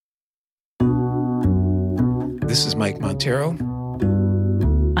This is Mike Montero.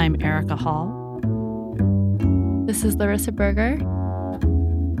 I'm Erica Hall. This is Larissa Berger.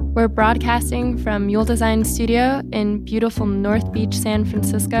 We're broadcasting from Mule Design Studio in beautiful North Beach, San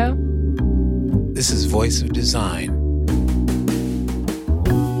Francisco. This is Voice of Design.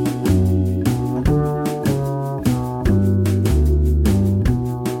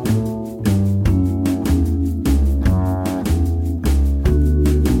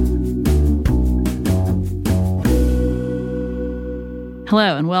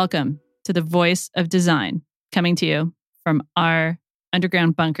 Hello and welcome to the Voice of Design, coming to you from our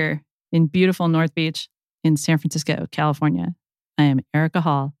underground bunker in beautiful North Beach in San Francisco, California. I am Erica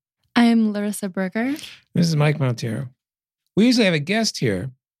Hall. I am Larissa Berger. This is Mike Montero. We usually have a guest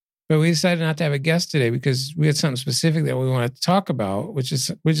here, but we decided not to have a guest today because we had something specific that we wanted to talk about, which is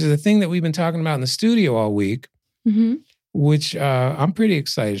a thing that we've been talking about in the studio all week, which I'm pretty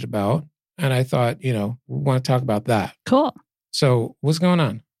excited about. And I thought, we want to talk about that. Cool. So what's going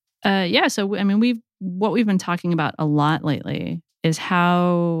on? What we've been talking about a lot lately is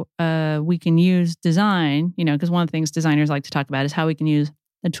how we can use design, because one of the things designers like to talk about is how we can use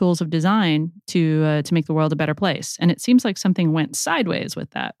the tools of design to make the world a better place. And it seems like something went sideways with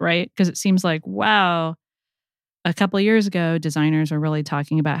that, right? Because it seems like, wow, a couple of years ago, designers were really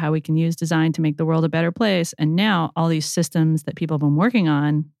talking about how we can use design to make the world a better place. And now all these systems that people have been working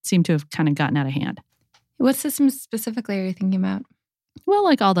on seem to have kind of gotten out of hand. What systems specifically are you thinking about? Well,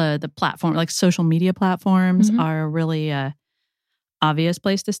 like all the platform, like social media platforms are a really obvious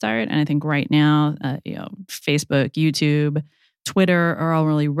place to start. And I think right now, Facebook, YouTube, Twitter are all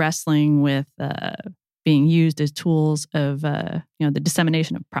really wrestling with being used as tools of, the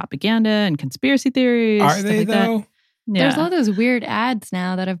dissemination of propaganda and conspiracy theories. Are they, though? Yeah. There's all those weird ads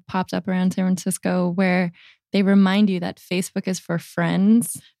now that have popped up around San Francisco where they remind you that Facebook is for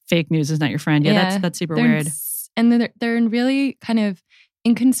friends. Fake news is not your friend. Yeah, that's super weird. And they're in really kind of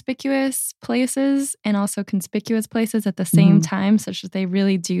inconspicuous places and also conspicuous places at the same time, such that they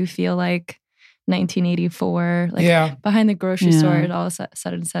really do feel like 1984. Behind the grocery store, it all of a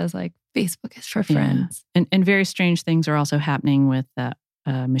sudden says like, Facebook is for friends. And very strange things are also happening with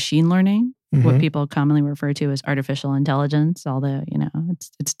machine learning, what people commonly refer to as artificial intelligence, although,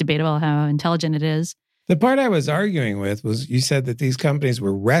 it's debatable how intelligent it is. The part I was arguing with was you said that these companies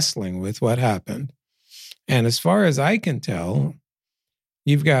were wrestling with what happened. And as far as I can tell,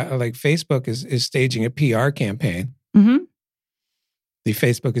 you've got Facebook is staging a PR campaign. The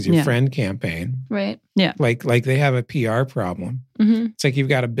Facebook is your friend campaign. Right. Yeah. Like they have a PR problem. It's like you've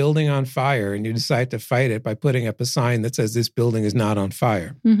got a building on fire and you decide to fight it by putting up a sign that says this building is not on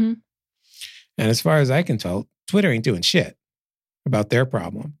fire. And as far as I can tell, Twitter ain't doing shit about their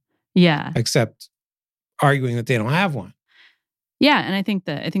problem. Yeah. Except arguing that they don't have one. Yeah, and I think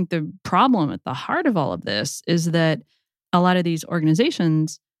the problem at the heart of all of this is that a lot of these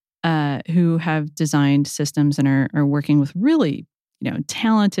organizations who have designed systems and are working with really,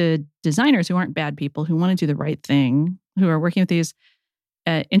 talented designers who aren't bad people, who want to do the right thing, who are working with these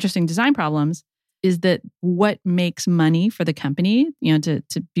interesting design problems, is that what makes money for the company, to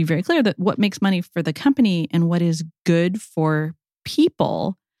be very clear, that what makes money for the company and what is good for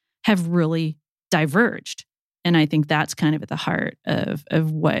people have really diverged. And I think that's kind of at the heart of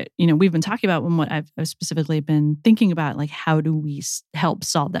what, we've been talking about and what I've specifically been thinking about, like how do we help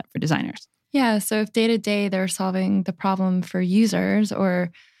solve that for designers? Yeah, so if day to day they're solving the problem for users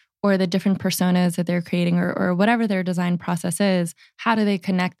or the different personas that they're creating or whatever their design process is, how do they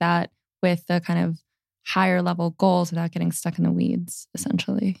connect that with the kind of higher level goals without getting stuck in the weeds,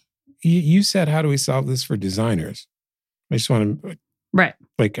 essentially? You said, how do we solve this for designers? I just want to... Right.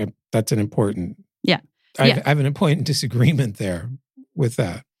 That's an important... Yeah. I have an important disagreement there with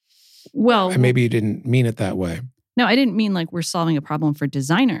that. Well, maybe you didn't mean it that way. No, I didn't mean like we're solving a problem for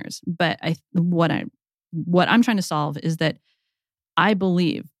designers, but what I'm trying to solve is that I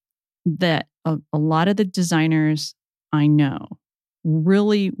believe that a lot of the designers I know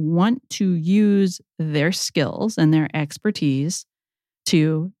really want to use their skills and their expertise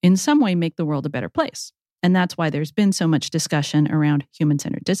to, in some way, make the world a better place. And that's why there's been so much discussion around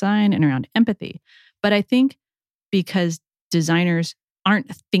human-centered design and around empathy. But I think because designers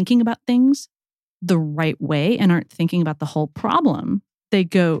aren't thinking about things the right way and aren't thinking about the whole problem, they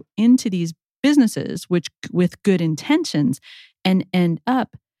go into these businesses with good intentions and end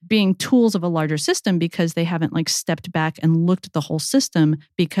up being tools of a larger system because they haven't stepped back and looked at the whole system,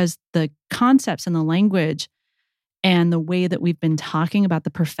 because the concepts and the language and the way that we've been talking about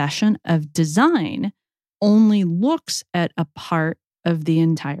the profession of design only looks at a part of the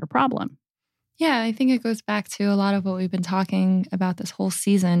entire problem. Yeah, I think it goes back to a lot of what we've been talking about this whole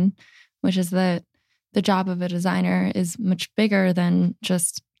season, which is that the job of a designer is much bigger than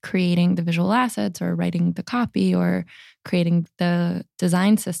just creating the visual assets or writing the copy or creating the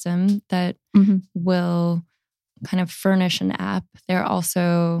design system that will kind of furnish an app. They're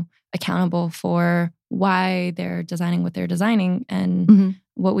also accountable for why they're designing what they're designing. And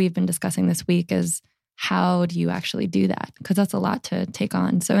what we've been discussing this week is how do you actually do that? Because that's a lot to take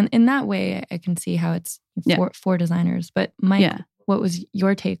on. So in that way, I can see how it's for designers. But Mike, what was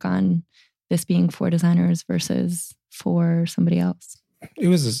your take on this being for designers versus for somebody else? It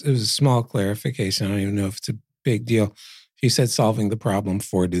was a small clarification. I don't even know if it's a big deal. He said solving the problem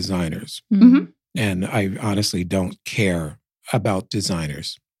for designers. And I honestly don't care about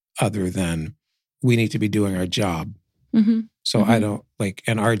designers other than we need to be doing our job. So I don't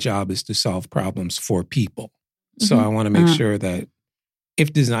and our job is to solve problems for people. So I want to make sure that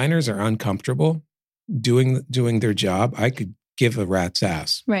if designers are uncomfortable doing their job, I could give a rat's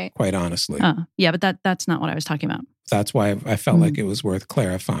ass, quite honestly. Yeah, but that's not what I was talking about. That's why I felt like it was worth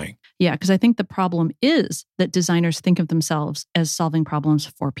clarifying. Yeah, because I think the problem is that designers think of themselves as solving problems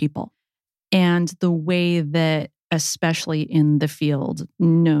for people. And the way that, especially in the field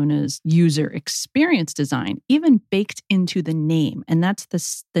known as user experience design, even baked into the name, and that's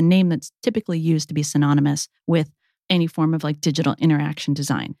the name that's typically used to be synonymous with any form of like digital interaction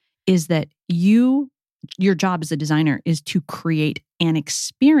design, is that your job as a designer is to create an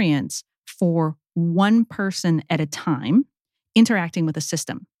experience for one person at a time interacting with a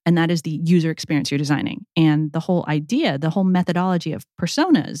system. And that is the user experience you're designing. And the whole idea, the whole methodology of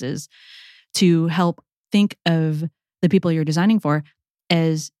personas is to help think of the people you're designing for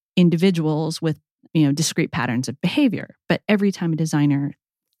as individuals with, discrete patterns of behavior. But every time a designer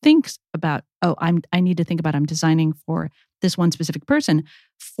thinks about, I need to think about I'm designing for this one specific person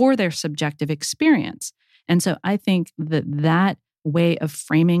for their subjective experience. And so I think that way of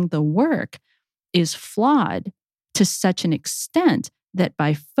framing the work is flawed to such an extent that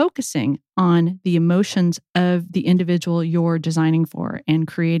by focusing on the emotions of the individual you're designing for and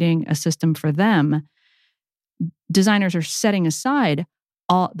creating a system for them, designers are setting aside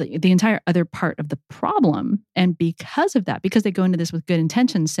all the entire other part of the problem. And because of that, because they go into this with good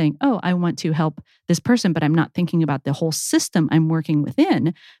intentions saying, I want to help this person, but I'm not thinking about the whole system I'm working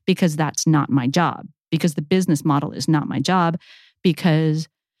within because that's not my job, because the business model is not my job, because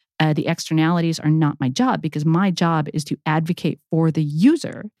the externalities are not my job, because my job is to advocate for the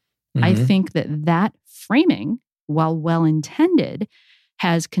user. I think that framing, while well-intended,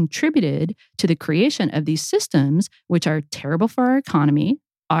 has contributed to the creation of these systems, which are terrible for our economy,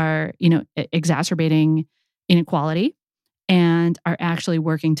 are, exacerbating inequality, and are actually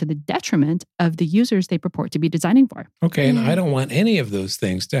working to the detriment of the users they purport to be designing for. Okay, and I don't want any of those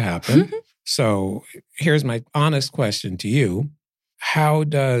things to happen. So here's my honest question to you. How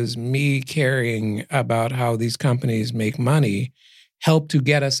does me caring about how these companies make money help to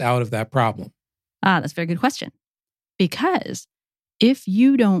get us out of that problem? That's a very good question. Because if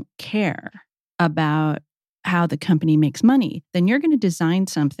you don't care about how the company makes money, then you're going to design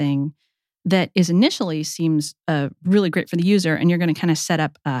something that initially seems really great for the user, and you're going to kind of set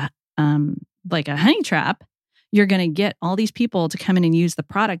up like a honey trap. You're going to get all these people to come in and use the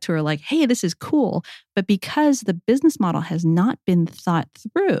product who are like, hey, this is cool. But because the business model has not been thought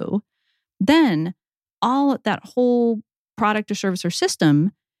through, then all that whole product or service or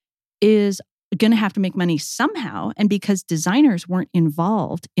system is going to have to make money somehow. And because designers weren't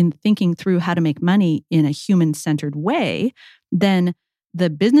involved in thinking through how to make money in a human-centered way, then the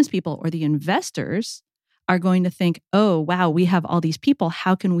business people or the investors are going to think, wow, we have all these people.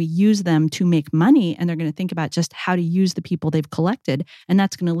 How can we use them to make money? And they're going to think about just how to use the people they've collected. And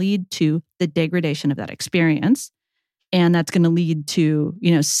that's going to lead to the degradation of that experience. And that's going to lead to,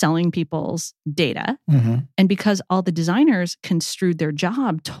 selling people's data. And because all the designers construed their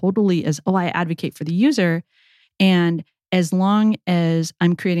job totally as, I advocate for the user. And as long as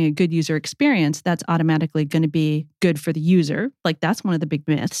I'm creating a good user experience, that's automatically going to be good for the user. Like that's one of the big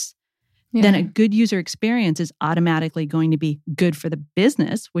myths. Yeah. Then a good user experience is automatically going to be good for the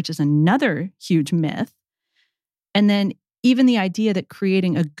business, which is another huge myth. And then even the idea that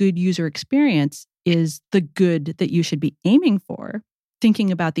creating a good user experience is the good that you should be aiming for,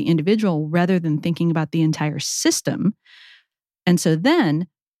 thinking about the individual rather than thinking about the entire system. And so then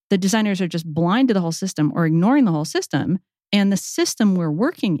the designers are just blind to the whole system or ignoring the whole system. And the system we're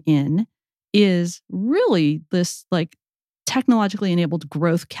working in is really this like technologically enabled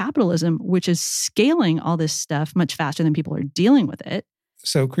growth capitalism, which is scaling all this stuff much faster than people are dealing with it.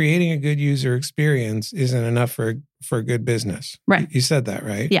 So creating a good user experience isn't enough for good business. Right. You said that,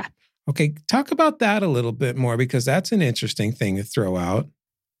 right? Yeah. Okay. Talk about that a little bit more, because that's an interesting thing to throw out.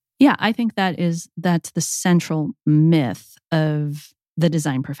 Yeah, I think that's the central myth of the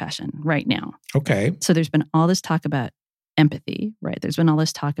design profession right now. Okay. So there's been all this talk about empathy, right? There's been all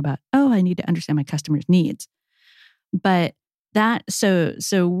this talk about, oh, I need to understand my customer's needs. But so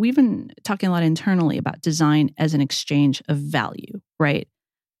we've been talking a lot internally about design as an exchange of value, right?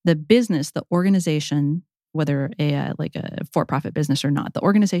 The business, the organization, whether a for-profit business or not, the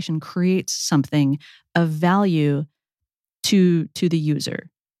organization creates something of value to the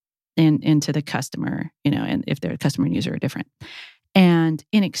user and to the customer, and if their customer and user are different. And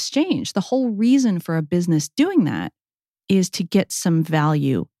in exchange, the whole reason for a business doing that is to get some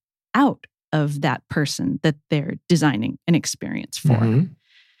value out of that person that they're designing an experience for. Mm-hmm.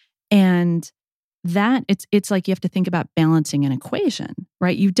 And that it's like you have to think about balancing an equation,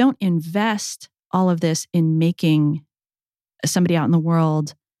 right? You don't invest all of this in making somebody out in the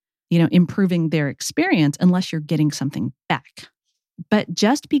world, improving their experience unless you're getting something back. But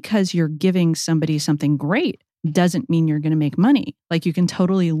just because you're giving somebody something great doesn't mean you're going to make money. Like you can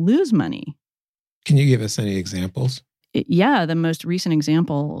totally lose money. Can you give us any examples? Yeah, the most recent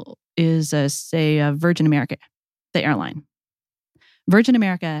example is, Virgin America, the airline. Virgin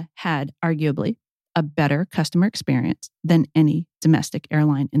America had arguably a better customer experience than any domestic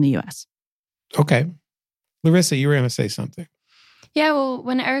airline in the U.S. Okay. Larissa, you were going to say something. Yeah, well,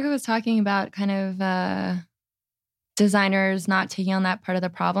 when Erica was talking about kind of designers not taking on that part of the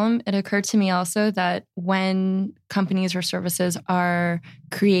problem, it occurred to me also that when companies or services are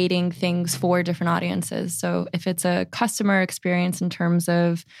creating things for different audiences, so if it's a customer experience in terms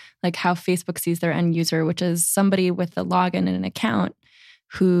of like how Facebook sees their end user, which is somebody with a login and an account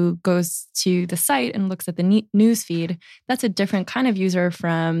who goes to the site and looks at the news feed, that's a different kind of user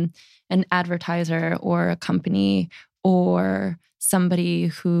from an advertiser or a company or somebody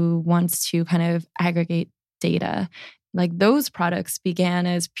who wants to kind of aggregate data. Like those products began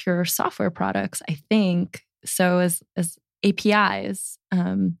as pure software products, I think, so as APIs.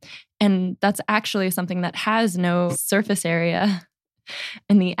 And that's actually something that has no surface area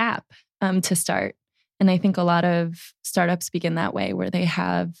in the app to start. And I think a lot of startups begin that way, where they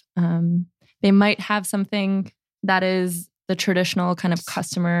might have something that is the traditional kind of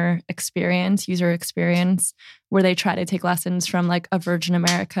customer experience, user experience, where they try to take lessons from like a Virgin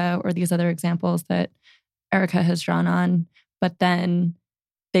America or these other examples that Erica has drawn on. But then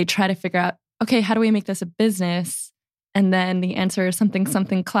they try to figure out, okay, how do we make this a business? And then the answer is something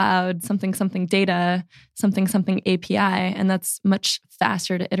cloud, something data, something API. And that's much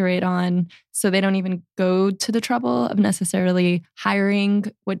faster to iterate on. So they don't even go to the trouble of necessarily hiring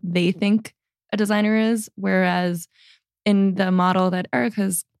what they think a designer is. Whereas in the model that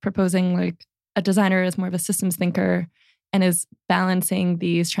Erica's proposing, like a designer is more of a systems thinker and is balancing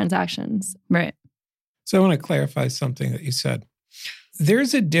these transactions. Right. So I want to clarify something that you said.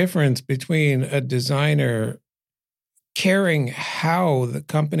 There's a difference between a designer caring how the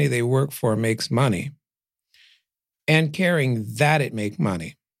company they work for makes money and caring that it make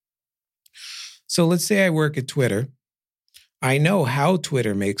money. So let's say I work at Twitter. I know how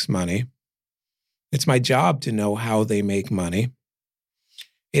Twitter makes money. It's my job to know how they make money.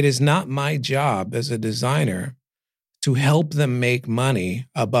 It is not my job as a designer to help them make money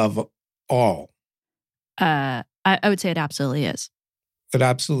above all. I would say it absolutely is. It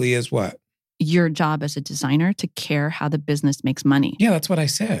absolutely is what? Your job as a designer to care how the business makes money. Yeah, that's what I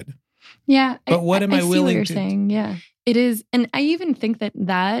said. Yeah. But what am I willing what you're to saying? Yeah. It is. And I even think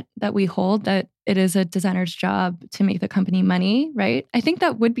that we hold that it is a designer's job to make the company money, right? I think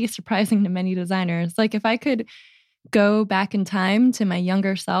that would be surprising to many designers. Like if I could go back in time to my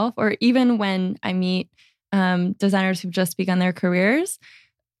younger self, or even when I meet designers who've just begun their careers,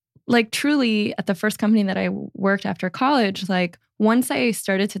 like truly at the first company that I worked after college, like once I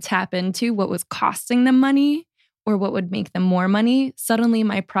started to tap into what was costing them money or what would make them more money, suddenly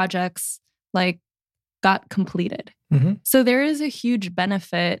my projects like got completed. Mm-hmm. So there is a huge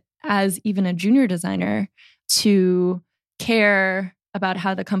benefit as even a junior designer to care about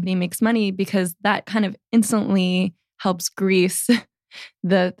how the company makes money, because that kind of instantly helps grease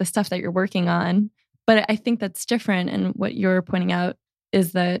the stuff that you're working on. But I think that's different. And what you're pointing out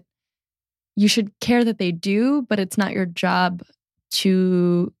is that you should care that they do, but it's not your job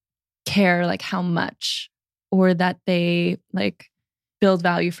to care like how much, or that they like build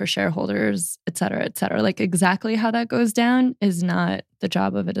value for shareholders, et cetera, et cetera. Like exactly how that goes down is not the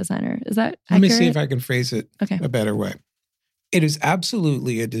job of a designer. Is that accurate? Let me see if I can phrase it Okay. a better way. It is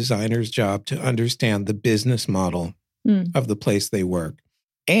absolutely a designer's job to understand the business model of the place they work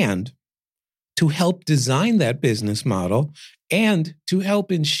and to help design that business model and to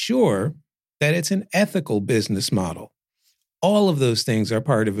help ensure that it's an ethical business model. All of those things are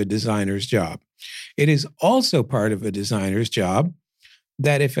part of a designer's job. It is also part of a designer's job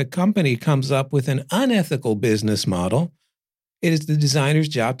that if a company comes up with an unethical business model, it is the designer's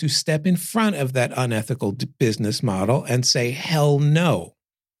job to step in front of that unethical business model and say, hell no,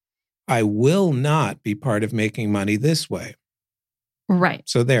 I will not be part of making money this way. Right.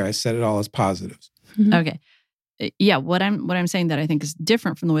 So there, I said it all as positives. Mm-hmm. Okay. Yeah, what I'm saying that I think is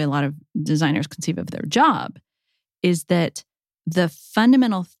different from the way a lot of designers conceive of their job is that the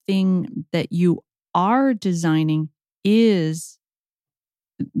fundamental thing that you are designing is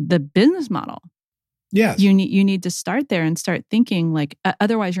the business model. Yes. You need to start there and start thinking like,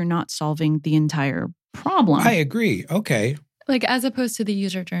 otherwise you're not solving the entire problem. I agree. Okay. Like as opposed to the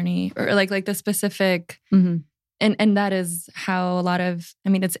user journey or like the specific, mm-hmm. and that is how a lot of, I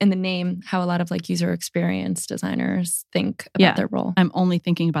mean, it's in the name, how a lot of like user experience designers think about their role. I'm only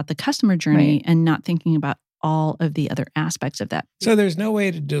thinking about the customer journey and not thinking about all of the other aspects of that. So there's no way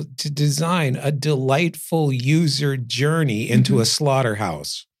to design a delightful user journey into a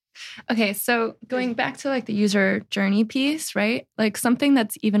slaughterhouse. Okay, so going back to like the user journey piece, right? Like something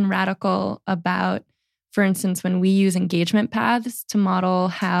that's even radical about, for instance, when we use engagement paths to model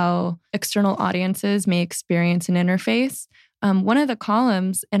how external audiences may experience an interface, one of the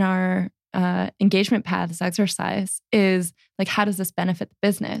columns in our engagement paths exercise is like, how does this benefit the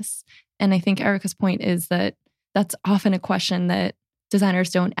business? And I think Erica's point is that that's often a question that designers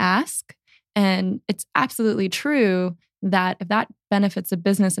don't ask. And it's absolutely true that if that benefits a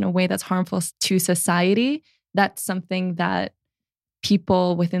business in a way that's harmful to society, that's something that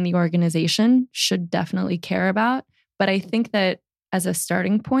people within the organization should definitely care about. But I think that as a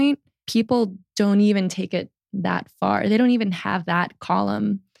starting point, people don't even take it that far. They don't even have that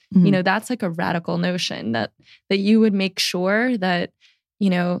column. Mm-hmm. You know, that's like a radical notion that you would make sure that, you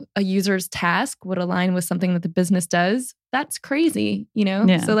know, a user's task would align with something that the business does. That's crazy, you know?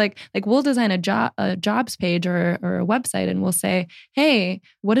 Yeah. So like we'll design a jobs page or a website and we'll say, hey,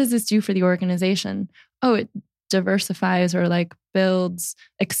 what does this do for the organization? Oh, it diversifies or like builds,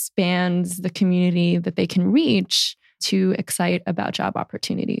 expands the community that they can reach to excite about job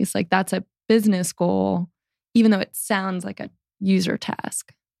opportunities. Like that's a business goal, even though it sounds like a user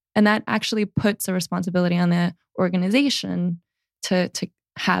task. And that actually puts a responsibility on the organization to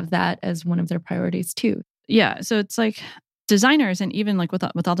have that as one of their priorities too. Yeah. So it's like designers, and even like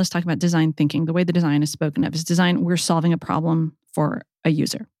with all this talk about design thinking, the way the design is spoken of is design, we're solving a problem for a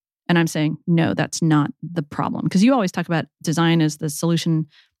user. And I'm saying, no, that's not the problem. Because you always talk about design as the solution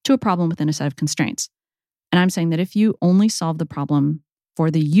to a problem within a set of constraints. And I'm saying that if you only solve the problem for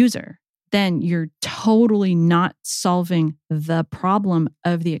the user, then you're totally not solving the problem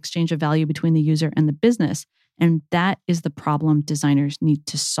of the exchange of value between the user and the business. And that is the problem designers need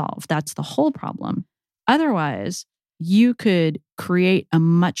to solve. That's the whole problem. Otherwise, you could create a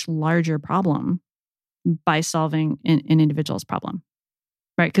much larger problem by solving an individual's problem.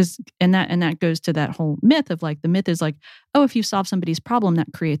 Right? Because and that goes to that whole myth of like, the myth is like, oh, if you solve somebody's problem, that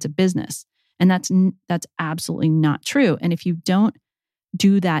creates a business. And that's absolutely not true. And if you don't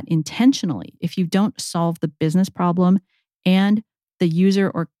do that intentionally, if you don't solve the business problem and the user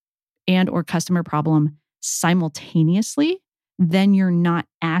or customer problem simultaneously, then you're not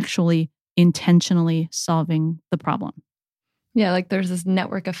actually intentionally solving the problem. Yeah, like there's this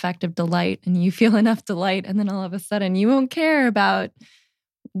network effect of delight and you feel enough delight and then all of a sudden you won't care about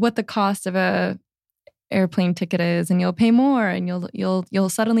what the cost of a airplane ticket is and you'll pay more and you'll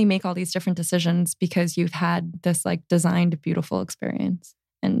suddenly make all these different decisions because you've had this like designed beautiful experience.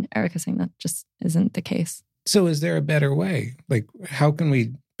 And Erica's saying that just isn't the case. So is there a better way? Like how can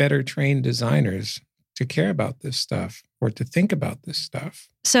we better train designers to care about this stuff or to think about this stuff?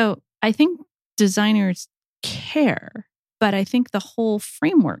 So I think designers care, but I think the whole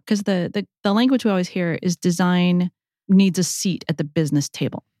framework, because the language we always hear is design needs a seat at the business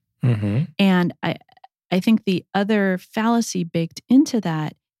table. Mm-hmm. And I think the other fallacy baked into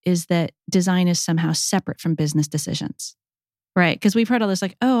that is that design is somehow separate from business decisions, right? Because we've heard all this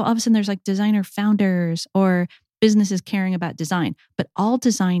like, oh, all of a sudden there's like designer founders or businesses caring about design. But all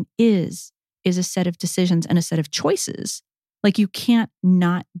design is a set of decisions and a set of choices. Like you can't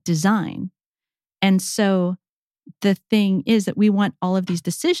not design. And so the thing is that we want all of these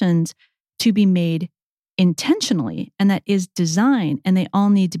decisions to be made intentionally, and that is design, and they all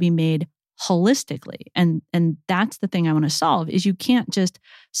need to be made holistically. And that's the thing I want to solve is you can't just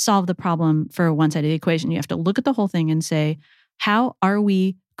solve the problem for one side of the equation. You have to look at the whole thing and say, how are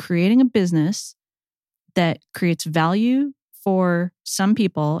we creating a business that creates value for some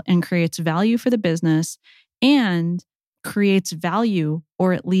people and creates value for the business and creates value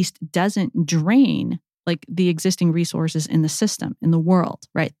or at least doesn't drain like the existing resources in the system, in the world,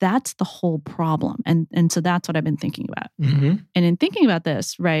 right? That's the whole problem. And so that's what I've been thinking about. Mm-hmm. And in thinking about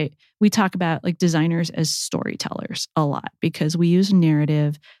this, right, we talk about like designers as storytellers a lot because we use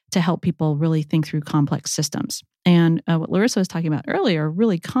narrative to help people really think through complex systems. And what Larissa was talking about earlier, a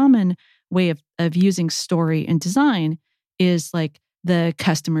really common way of using story and design is like the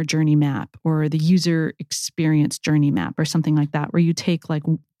customer journey map or the user experience journey map or something like that, where you take like,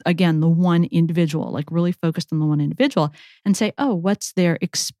 again, the one individual, like really focused on the one individual and say, oh, what's their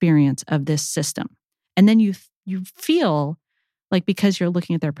experience of this system? And then you feel like because you're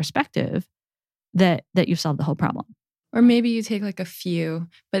looking at their perspective that you've solved the whole problem. Or maybe you take like a few,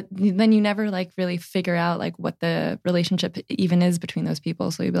 but then you never like really figure out like what the relationship even is between those people.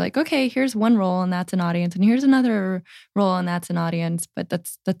 So you'd be like, okay, here's one role and that's an audience, and here's another role and that's an audience. But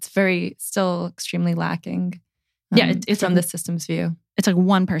that's very still extremely lacking. It's from the system's view. It's like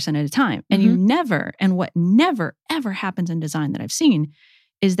one person at a time. And you never, and what never, ever happens in design that I've seen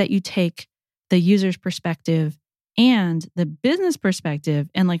is that you take the user's perspective and the business perspective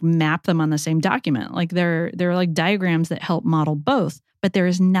and like map them on the same document. Like they're like diagrams that help model both, but there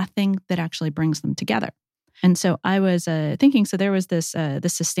is nothing that actually brings them together. And so I was thinking, so there was this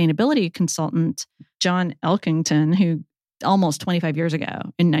sustainability consultant, John Elkington, who almost 25 years ago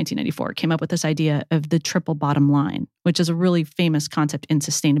in 1994 came up with this idea of the triple bottom line, which is a really famous concept in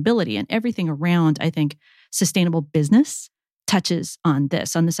sustainability. And everything around, I think, sustainable business touches on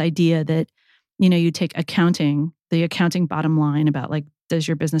this idea that, you know, you take the accounting bottom line about like, does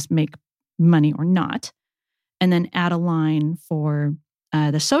your business make money or not? And then add a line for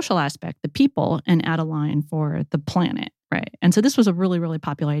the social aspect, the people, and add a line for the planet, right? And so this was a really, really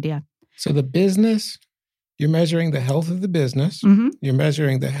popular idea. So the business, you're measuring the health of the business. Mm-hmm. You're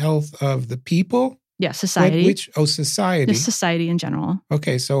measuring the health of the people. Yeah, society. Society. Just society in general.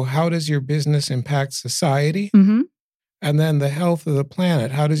 Okay, so how does your business impact society? Mm-hmm. And then the health of the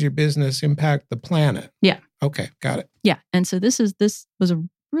planet. How does your business impact the planet? Yeah. Okay, got it. Yeah. And so this was a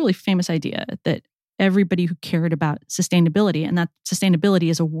really famous idea that everybody who cared about sustainability, and that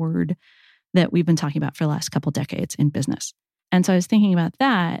sustainability is a word that we've been talking about for the last couple decades in business. And so I was thinking about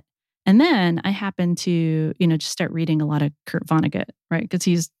that. And then I happened to, just start reading a lot of Kurt Vonnegut, right? Because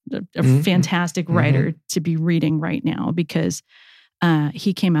he's a fantastic writer to be reading right now because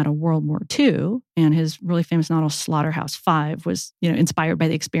he came out of World War II, and his really famous novel Slaughterhouse-Five was, inspired by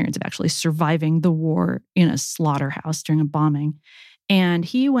the experience of actually surviving the war in a slaughterhouse during a bombing. And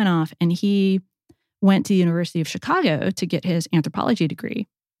he went off and he went to the University of Chicago to get his anthropology degree.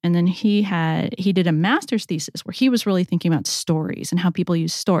 And then he did a master's thesis where he was really thinking about stories and how people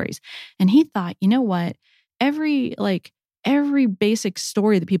use stories. And he thought, you know what? Every basic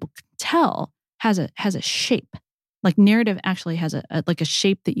story that people can tell has a shape. Like narrative actually has a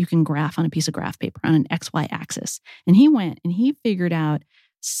shape that you can graph on a piece of graph paper on an XY axis. And he went and he figured out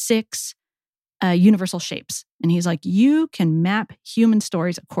 6 universal shapes. And he's like, you can map human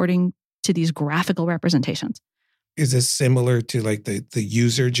stories according to these graphical representations. Is this similar to like the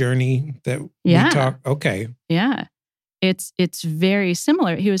user journey that we talk? Okay. Yeah. It's very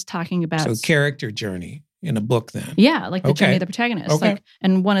similar. He was talking about... So character journey in a book then. Yeah, like the journey of the protagonist. Okay.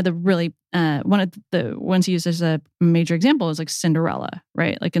 And one of the really, one of the ones he used as a major example is like Cinderella,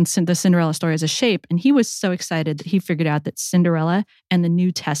 right? Like in the Cinderella story as a shape. And he was so excited that he figured out that Cinderella and the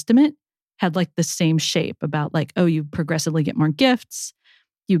New Testament had like the same shape about like, oh, you progressively get more gifts,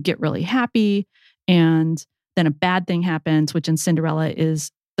 you get really happy, and then a bad thing happens, which in Cinderella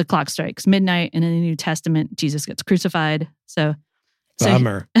is the clock strikes midnight, and in the New Testament, Jesus gets crucified.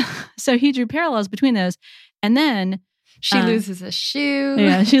 Bummer. So he drew parallels between those. And then she loses a shoe.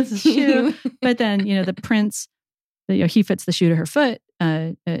 Yeah, she loses a shoe. But then, the prince, he fits the shoe to her foot.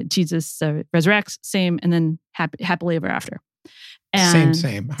 Jesus resurrects, same, and then happily ever after. And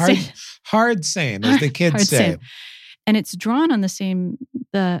same. Hard same, as the kids say. Same. And it's drawn on the same,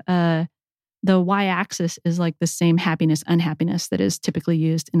 the y-axis is like the same happiness, unhappiness that is typically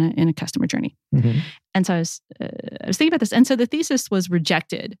used in a customer journey. Mm-hmm. And so I was thinking about this. And so the thesis was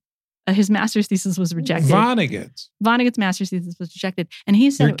rejected. His master's thesis was rejected. Vonnegut's master's thesis was rejected. And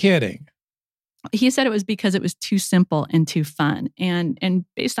he said... You're kidding. He said it was because it was too simple and too fun. And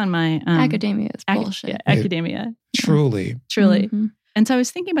based on my... academia is bullshit. Academia. Truly. Mm-hmm. And so I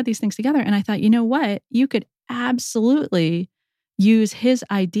was thinking about these things together, and I thought, you know what? You could absolutely use his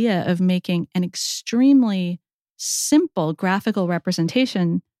idea of making an extremely simple graphical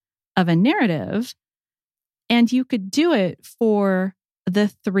representation of a narrative, and you could do it for the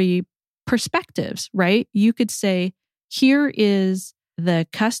 3 perspectives, right? You could say, here is the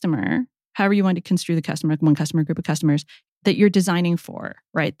customer, however you want to construe the customer, like one customer, group of customers that you're designing for,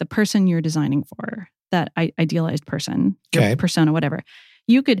 right? The person you're designing for, that idealized person, Okay. your persona, whatever.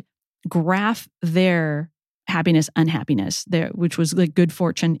 You could graph their happiness, unhappiness, which was like good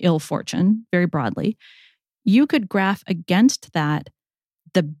fortune, ill fortune, very broadly. You could graph against that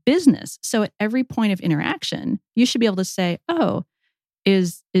the business. So at every point of interaction, you should be able to say, oh,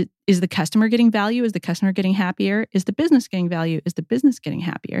 is the customer getting value? Is the customer getting happier? Is the business getting value? Is the business getting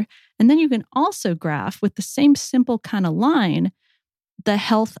happier? And then you can also graph with the same simple kind of line, the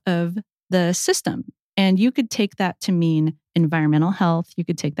health of the system. And you could take that to mean environmental health. You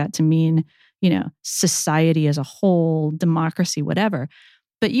could take that to mean, society as a whole, democracy, whatever.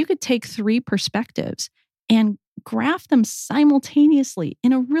 But you could take 3 perspectives and graph them simultaneously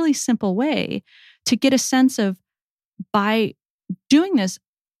in a really simple way to get a sense of, by doing this,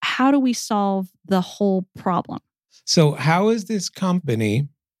 how do we solve the whole problem? So how is this company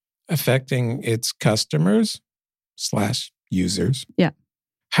affecting its customers / users? Yeah.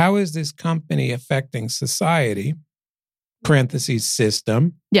 How is this company affecting society, parentheses,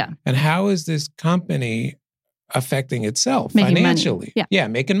 system? Yeah. And how is this company affecting itself Making financially? money. Yeah,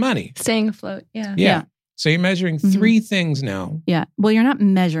 making money. Staying afloat. Yeah. Yeah. So you're measuring 3 things now. Yeah. Well, you're not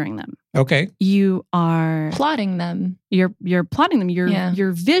measuring them. Okay. You are Plotting them. You're plotting them.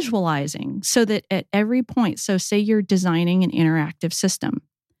 You're visualizing so that at every point, so say you're designing an interactive system,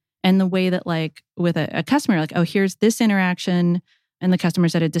 and the way that, like, with a customer, like, oh, here's this interaction, and the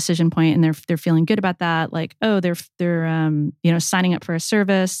customer's at a decision point and they're feeling good about that. Like, oh, they're signing up for a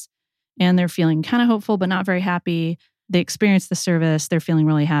service and they're feeling kind of hopeful but not very happy. They experience the service, they're feeling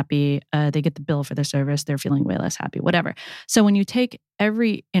really happy. They get the bill for their service, they're feeling way less happy, whatever. So when you take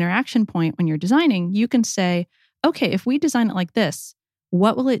every interaction point when you're designing, you can say, okay, if we design it like this,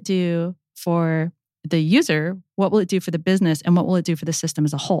 what will it do for the user? What will it do for the business? And what will it do for the system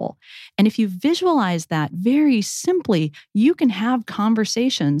as a whole? And if you visualize that very simply, you can have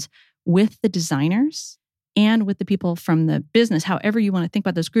conversations with the designers and with the people from the business, however you want to think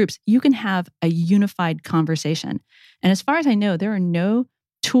about those groups. You can have a unified conversation. And as far as I know, there are no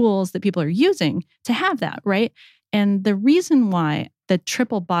tools that people are using to have that, right? And the reason why the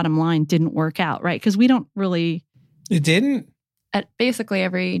triple bottom line didn't work out, right? Because we don't really... It didn't? At basically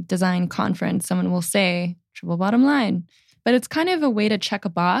every design conference, someone will say triple bottom line. But it's kind of a way to check a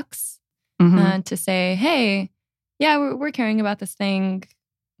box to say, hey, yeah, we're caring about this thing.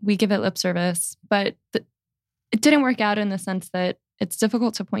 We give it lip service. But it didn't work out in the sense that it's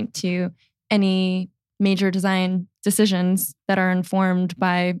difficult to point to any major design decisions that are informed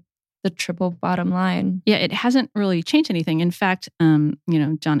by the triple bottom line. Yeah, it hasn't really changed anything. In fact, John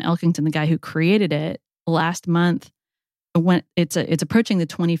Elkington, the guy who created it, last month, when it's approaching the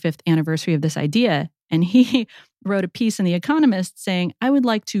 25th anniversary of this idea, and he wrote a piece in The Economist saying, I would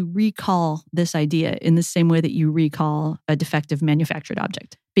like to recall this idea in the same way that you recall a defective manufactured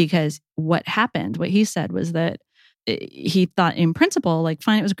object. Because what he said was that he thought in principle, like,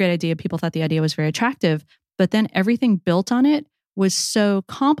 fine, it was a great idea. People thought the idea was very attractive, but then everything built on it was so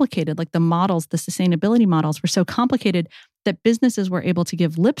complicated. Like the models, the sustainability models were so complicated that businesses were able to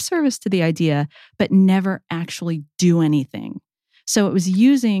give lip service to the idea, but never actually do anything. So it was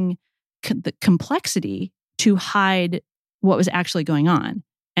using the complexity to hide what was actually going on.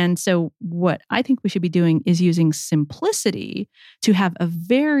 And so what I think we should be doing is using simplicity to have a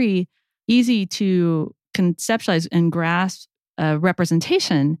very easy to conceptualize and grasp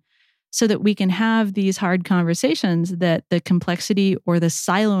representation so that we can have these hard conversations that the complexity or the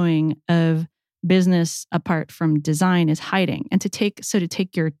siloing of business apart from design is hiding. And to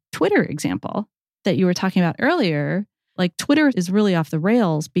take your Twitter example that you were talking about earlier, like Twitter is really off the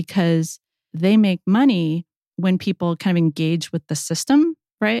rails because they make money when people kind of engage with the system,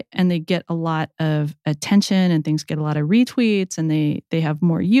 right? And they get a lot of attention and things get a lot of retweets and they have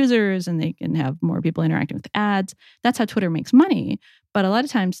more users and they can have more people interacting with ads. That's how Twitter makes money. But a lot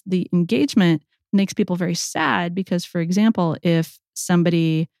of times the engagement makes people very sad because, for example, if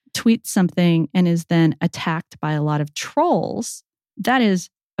somebody tweets something and is then attacked by a lot of trolls, that is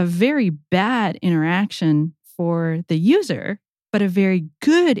a very bad interaction for the user, but a very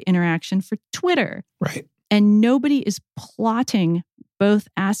good interaction for Twitter. Right. And nobody is plotting both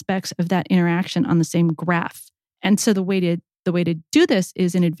aspects of that interaction on the same graph. And so the way to do this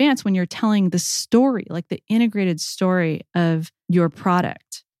is in advance when you're telling the story, like the integrated story of your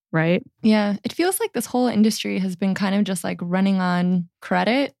product, right? Yeah. It feels like this whole industry has been kind of just like running on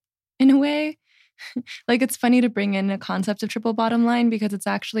credit in a way. Like it's funny to bring in a concept of triple bottom line because it's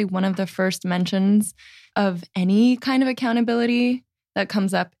actually one of the first mentions of any kind of accountability that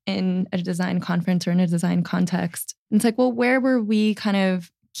comes up in a design conference or in a design context. And it's like, well, where were we kind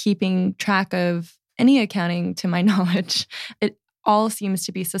of keeping track of any accounting to my knowledge? all seems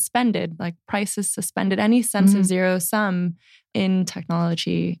to be suspended, like prices suspended. Any sense of zero sum in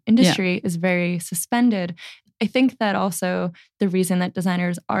technology industry is very suspended. I think that also the reason that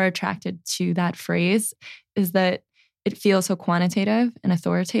designers are attracted to that phrase is that it feels so quantitative and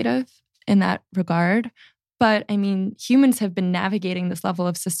authoritative in that regard. But I mean, humans have been navigating this level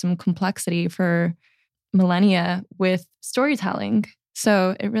of system complexity for millennia with storytelling.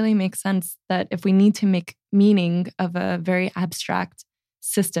 So it really makes sense that if we need to make meaning of a very abstract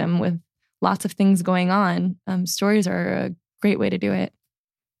system with lots of things going on, stories are a great way to do it.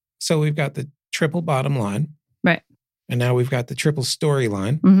 So we've got the triple bottom line. Right. And now we've got the triple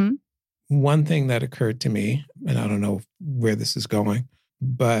storyline. Mm-hmm. One thing that occurred to me, and I don't know where this is going,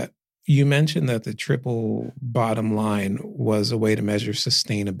 but you mentioned that the triple bottom line was a way to measure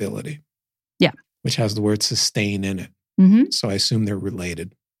sustainability. Yeah. Which has the word sustain in it. Mm-hmm. So I assume they're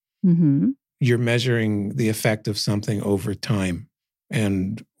related. Mm-hmm. You're measuring the effect of something over time.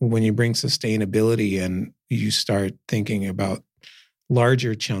 And when you bring sustainability in, you start thinking about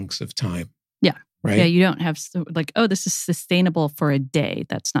larger chunks of time. Yeah. Right. Yeah. You don't have like, oh, this is sustainable for a day.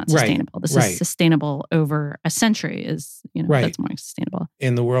 That's not sustainable. This is sustainable over a century is, that's more sustainable.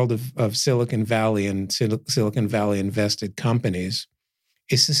 In the world of Silicon Valley and Silicon Valley invested companies,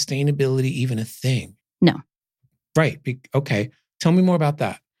 is sustainability even a thing? No. Right. Okay. Tell me more about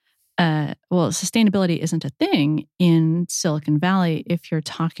that. Well, sustainability isn't a thing in Silicon Valley if you're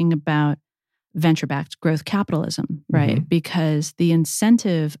talking about venture-backed growth capitalism, right? Mm-hmm. Because the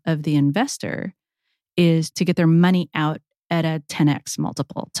incentive of the investor is to get their money out at a 10x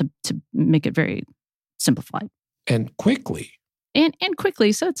multiple, to make it very simplified. And quickly. And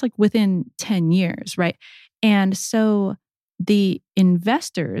quickly. So it's like within 10 years, right? And so the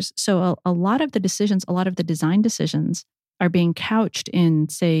investors, so a lot of the decisions, a lot of the design decisions are being couched in,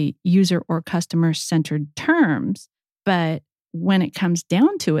 say, user or customer-centered terms. But when it comes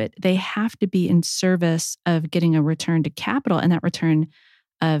down to it, they have to be in service of getting a return to capital. And that return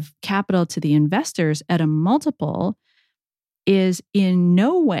of capital to the investors at a multiple is in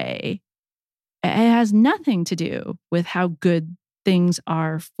no way, it has nothing to do with how good things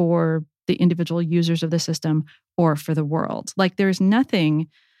are for the individual users of the system or for the world. Like there is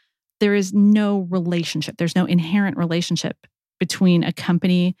no relationship. There's no inherent relationship between a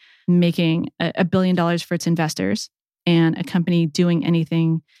company making $1 billion for its investors and a company doing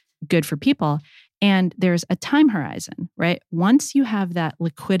anything good for people. And there's a time horizon, right? Once you have that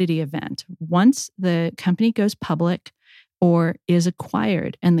liquidity event, once the company goes public or is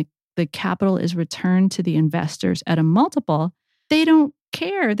acquired and the capital is returned to the investors at a multiple, they don't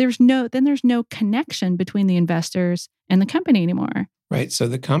care. There's no connection between the investors and the company anymore. Right. So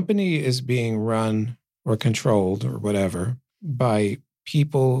the company is being run or controlled or whatever by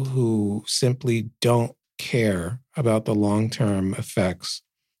people who simply don't care about the long-term effects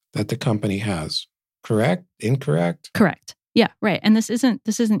that the company has. Correct? Incorrect? Correct. Yeah, right. And this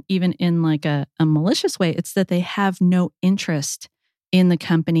isn't even in like a malicious way. It's that they have no interest in the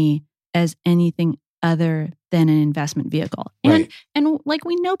company as anything other than an investment vehicle. Right. And like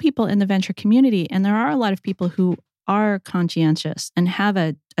we know people in the venture community, and there are a lot of people who are conscientious and have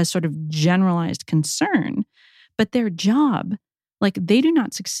a sort of generalized concern, but their job, like they do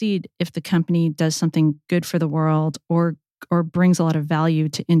not succeed if the company does something good for the world or brings a lot of value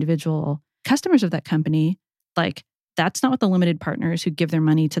to individual customers of that company. Like that's not what the limited partners who give their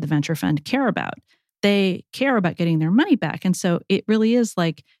money to the venture fund care about. They care about getting their money back. And so it really is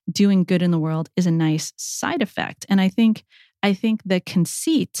like doing good in the world is a nice side effect. And I think the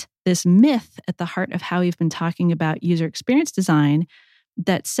conceit, this myth at the heart of how we've been talking about user experience design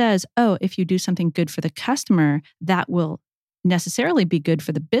that says, oh, if you do something good for the customer, that will necessarily be good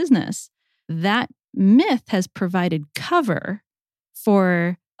for the business. That myth has provided cover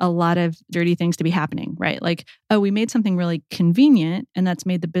for a lot of dirty things to be happening, right? Like, oh, we made something really convenient and that's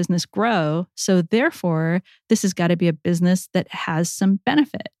made the business grow. So therefore, this has got to be a business that has some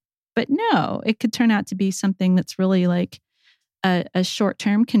benefit. But no, it could turn out to be something that's really like a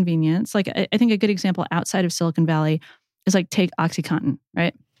short-term convenience. Like I think a good example outside of Silicon Valley is like take OxyContin,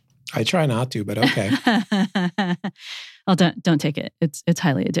 right? I try not to, but okay. Well, don't take it. It's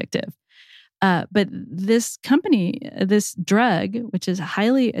highly addictive. But this company, this drug, which is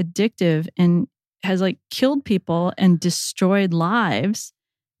highly addictive and has like killed people and destroyed lives,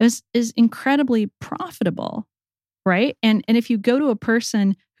 is incredibly profitable, right? And if you go to a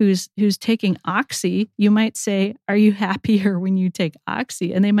person who's taking Oxy, you might say, "Are you happier when you take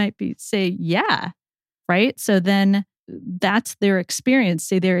Oxy?" And they might say, "Yeah," right? So then that's their experience.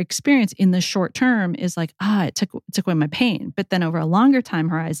 Say their experience in the short term is like, it took away my pain. But then over a longer time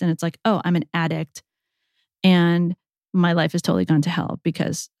horizon, it's like, oh, I'm an addict. And my life has totally gone to hell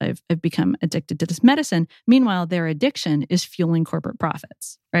because I've become addicted to this medicine. Meanwhile, their addiction is fueling corporate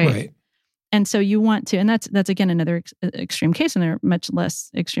profits, right? And so you want to, and that's again another extreme case, and there are much less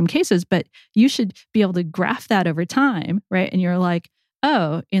extreme cases, but you should be able to graph that over time, right? And you're like,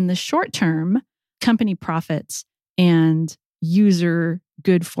 oh, in the short term, company profits and user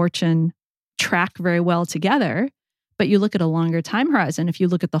good fortune track very well together. But you look at a longer time horizon, if you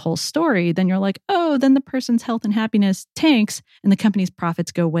look at the whole story, then you're like, oh, then the person's health and happiness tanks and the company's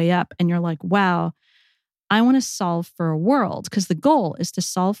profits go way up. And you're like, wow, I want to solve for a world, because the goal is to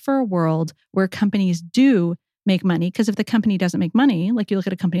solve for a world where companies do make money. Because if the company doesn't make money, like you look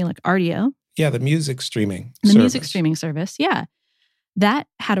at a company like Rdio. Yeah, the music streaming service. Yeah. That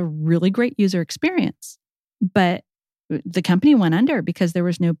had a really great user experience. But the company went under because there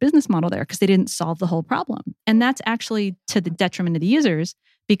was no business model there, because they didn't solve the whole problem. And that's actually to the detriment of the users,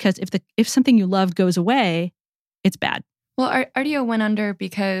 because if something you love goes away, it's bad. Well, Rdio went under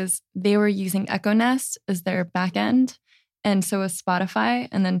because they were using Echo Nest as their backend. And so was Spotify.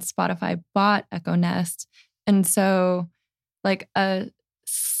 And then Spotify bought Echo Nest. And so like a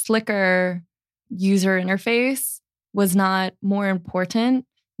slicker user interface was not more important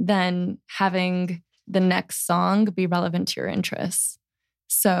than having the next song be relevant to your interests.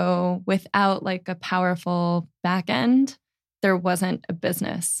 So without like a powerful backend, there wasn't a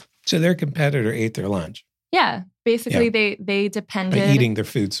business. So their competitor ate their lunch. Yeah. Basically, they depended... By eating their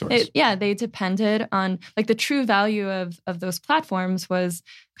food source. They depended on... Like the true value of those platforms was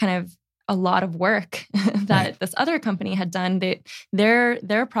kind of a lot of work that this other company had done.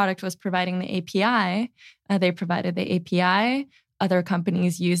 Their product was providing the API. They provided the API. Other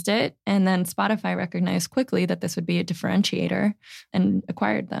companies used it. And then Spotify recognized quickly that this would be a differentiator and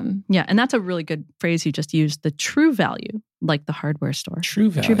acquired them. Yeah. And that's a really good phrase you just used, the true value, like the hardware store.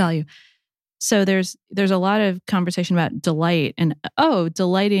 True value. True value. So there's a lot of conversation about delight, and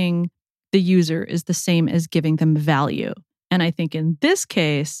delighting the user is the same as giving them value. And I think in this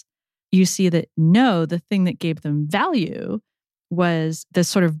case, you see that no, the thing that gave them value was the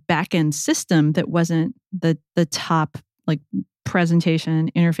sort of back-end system that wasn't the top like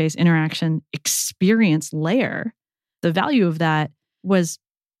presentation, interface, interaction, experience layer. The value of that was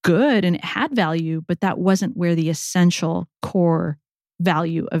good and it had value, but that wasn't where the essential core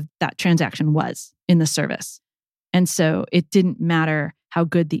value of that transaction was in the service. And so it didn't matter how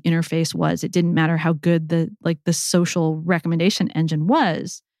good the interface was. It didn't matter how good the social recommendation engine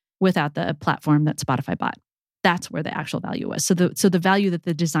was without the platform that Spotify bought. That's where the actual value was. So the value that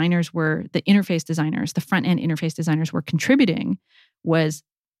the designers were, the interface designers, the front end interface designers were contributing was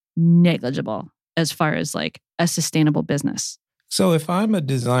negligible as far as like a sustainable business. So if I'm a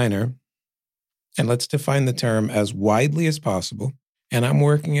designer, and let's define the term as widely as possible, and I'm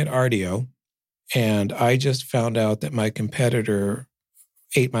working at Rdio, and I just found out that my competitor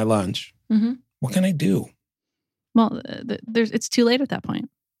ate my lunch, what can I do? Well, it's too late at that point.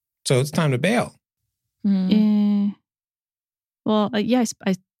 So it's time to bail. Well, yeah,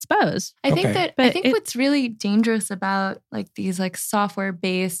 I suppose. I think what's really dangerous about like these like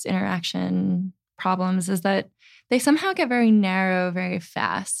software-based interaction problems is that they somehow get very narrow very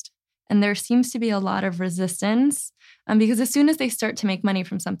fast. And there seems to be a lot of resistance because as soon as they start to make money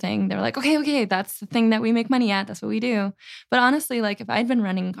from something, they're like, okay, that's the thing that we make money at. That's what we do. But honestly, like if I'd been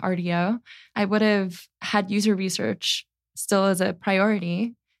running Rdio, I would have had user research still as a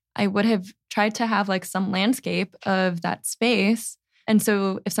priority. I would have tried to have like some landscape of that space. And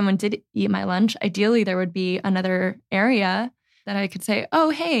so if someone did eat my lunch, ideally there would be another area that I could say, oh,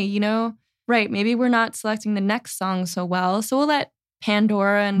 hey, right, maybe we're not selecting the next song so well. So we'll let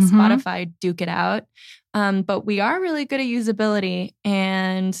Pandora and Spotify duke it out. But we are really good at usability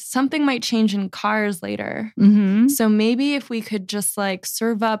and something might change in cars later. So maybe if we could just like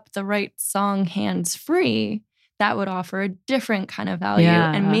serve up the right song hands-free, that would offer a different kind of value.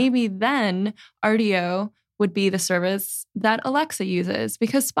 Yeah. And maybe then Rdio would be the service that Alexa uses,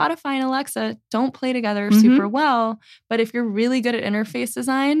 because Spotify and Alexa don't play together super well. But if you're really good at interface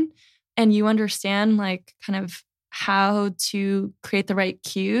design and you understand like kind of how to create the right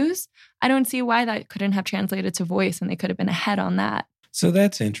cues, I don't see why that couldn't have translated to voice and they could have been ahead on that. So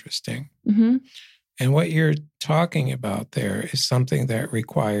that's interesting. And what you're talking about there is something that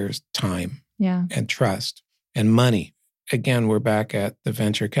requires time and trust and money. Again, we're back at the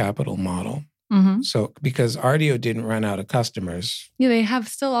venture capital model. So because Rdio didn't run out of customers. Yeah, they have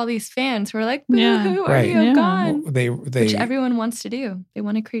still all these fans who are like, boo-hoo, Rdio gone. Well, which everyone wants to do. They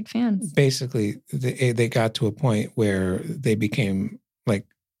want to create fans. Basically, they got to a point where they became like,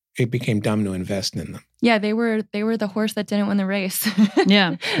 it became dumb to invest in them. Yeah, they were the horse that didn't win the race.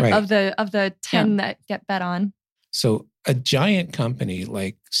 Yeah. Of the 10 that get bet on. So a giant company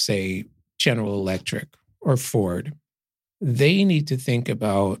like, say, General Electric or Ford, they need to think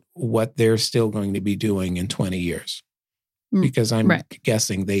about what they're still going to be doing in 20 years. Because I'm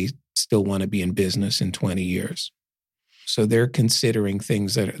guessing they still want to be in business in 20 years. So they're considering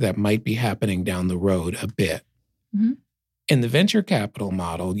things that might be happening down the road a bit. Mm-hmm. In the venture capital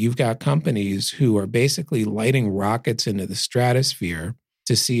model, you've got companies who are basically lighting rockets into the stratosphere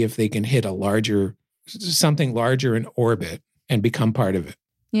to see if they can hit something larger in orbit and become part of it.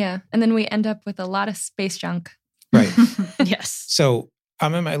 Yeah. And then we end up with a lot of space junk. Right. Yes. So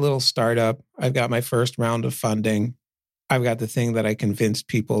I'm in my little startup. I've got my first round of funding. I've got the thing that I convinced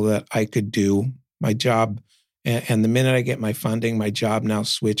people that I could do. My job, and the minute I get my funding, my job now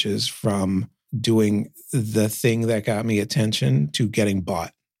switches from doing the thing that got me attention to getting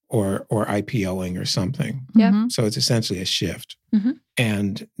bought or IPOing or something. Yeah. Mm-hmm. So it's essentially a shift. Mm-hmm.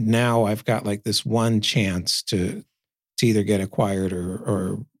 And now I've got like this one chance to either get acquired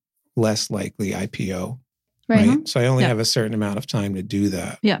or less likely IPO. Right. So I only have a certain amount of time to do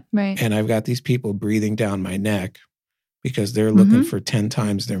that. Yeah. Right. And I've got these people breathing down my neck because they're looking for 10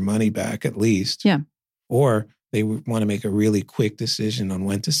 times their money back at least. Yeah. Or they want to make a really quick decision on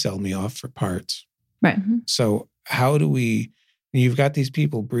when to sell me off for parts. Right. Mm-hmm. So how do you've got these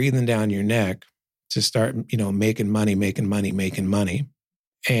people breathing down your neck to start, making money,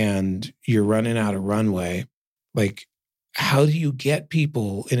 and you're running out of runway. Like, how do you get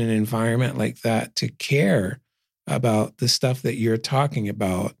people in an environment like that to care about the stuff that you're talking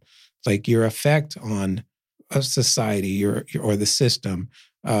about, like your effect on a society, or the system,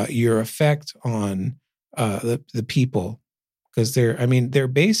 your effect on the people, because they're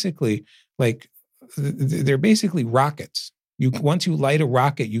basically rockets. Once you light a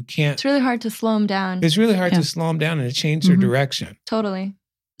rocket, you can't. It's really hard to slow them down. It's really hard to slow them down and to change their direction. Totally.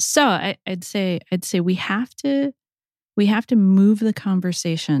 So I'd say we have to move the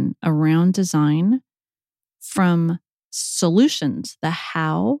conversation around design from solutions, the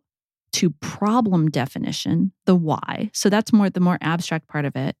how, to problem definition, the why. So that's the more abstract part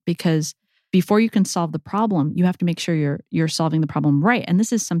of it, because before you can solve the problem, you have to make sure you're solving the problem right. And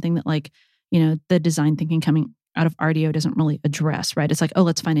this is something that, like, the design thinking coming out of RDO doesn't really address, right? It's like, oh,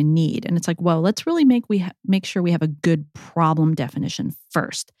 let's find a need. And it's like, well, let's really make sure we have a good problem definition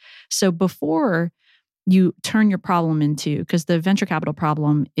first. So before you turn your problem into, because the venture capital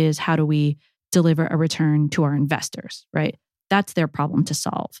problem is, how do we deliver a return to our investors, right? That's their problem to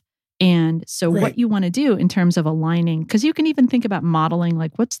solve. And so what you want to do in terms of aligning, because you can even think about modeling,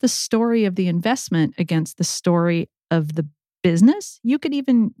 like, what's the story of the investment against the story of the business? You could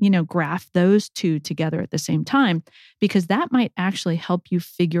even, graph those two together at the same time, because that might actually help you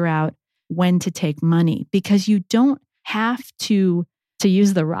figure out when to take money, because you don't have to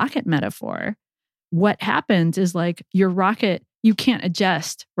use the rocket metaphor. What happens is, like, your rocket, you can't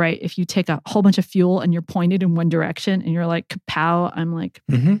adjust, right? If you take a whole bunch of fuel and you're pointed in one direction and you're like, kapow, I'm like,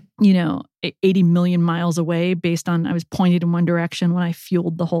 80 million miles away based on I was pointed in one direction when I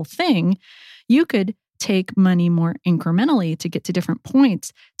fueled the whole thing. You could take money more incrementally to get to different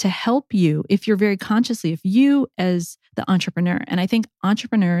points to help you, if you're very consciously, if you as the entrepreneur, and I think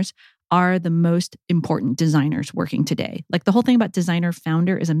entrepreneurs are the most important designers working today. Like, the whole thing about designer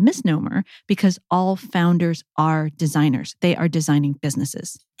founder is a misnomer, because all founders are designers. They are designing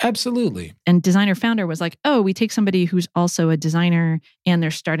businesses. Absolutely. And designer founder was like, oh, we take somebody who's also a designer and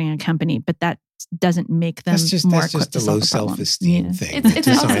they're starting a company, but that doesn't make them more equipped to solve the problem. That's just a low self-esteem thing. It's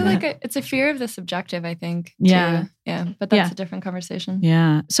also like it's a fear of the subjective, I think. Too. Yeah. Yeah. But that's a different conversation.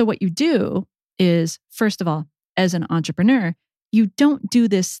 Yeah. So what you do is, first of all, as an entrepreneur, you don't do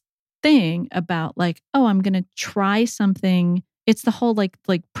this thing about, like, oh, I'm going to try something. It's the whole like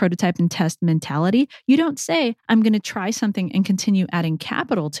prototype and test mentality. You don't say, I'm going to try something and continue adding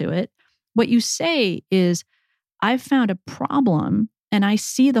capital to it. What you say is, I've found a problem and I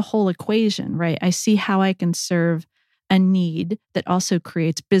see the whole equation, right? I see how I can serve a need that also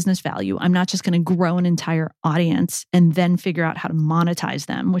creates business value. I'm not just going to grow an entire audience and then figure out how to monetize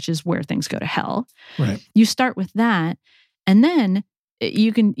them, which is where things go to hell. Right. You start with that, and then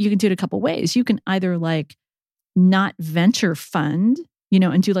you can do it a couple ways. You can either, like, not venture fund,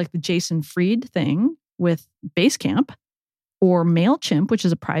 and do like the Jason Fried thing with Basecamp, or MailChimp, which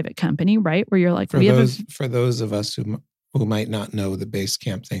is a private company, right? Where you're like, for those of us who might not know the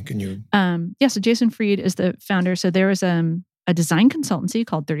Basecamp thing, can you? So Jason Fried is the founder. So there was a design consultancy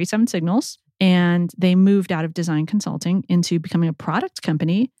called 37 Signals, and they moved out of design consulting into becoming a product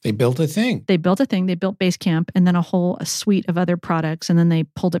company. They built a thing. They built Basecamp, and then a suite of other products, and then they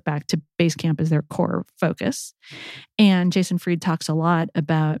pulled it back to Basecamp as their core focus. And Jason Fried talks a lot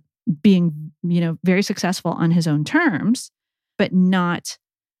about being, very successful on his own terms, but not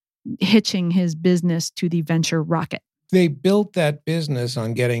hitching his business to the venture rocket. They built that business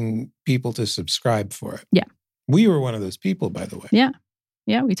on getting people to subscribe for it. Yeah. We were one of those people, by the way. Yeah.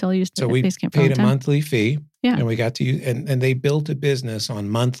 Yeah, we totally used to. So we paid a monthly fee. Yeah. And we got to use, and they built a business on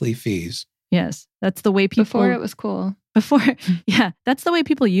monthly fees. Yes. That's the way people... Before it was cool. That's the way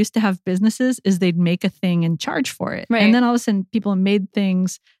people used to have businesses, is they'd make a thing and charge for it. Right. And then all of a sudden people made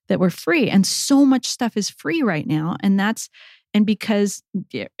things that were free. And so much stuff is free right now. And because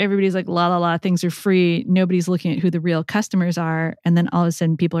everybody's like, la, la, la, things are free, nobody's looking at who the real customers are. And then all of a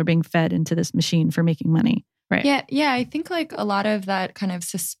sudden people are being fed into this machine for making money. Right. Yeah. I think like a lot of that kind of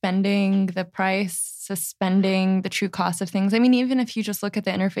suspending the price, suspending the true cost of things. I mean, even if you just look at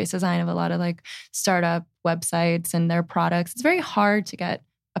the interface design of a lot of like startup websites and their products, it's very hard to get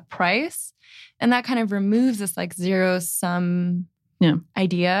a price. And that kind of removes this like zero sum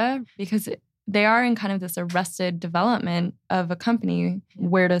idea, because they are in kind of this arrested development of a company.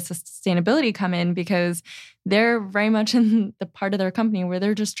 Where does sustainability come in? Because they're very much in the part of their company where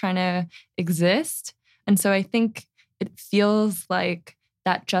they're just trying to exist. And so I think it feels like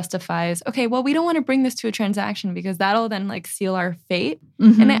that justifies, okay, well, we don't want to bring this to a transaction because that'll then like seal our fate.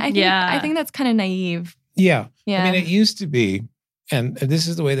 Mm-hmm. And I think that's kind of naive. Yeah. I mean, it used to be, and this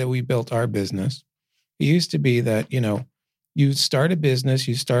is the way that we built our business. It used to be that, you start a business,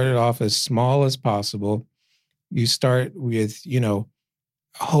 you start it off as small as possible. You start with,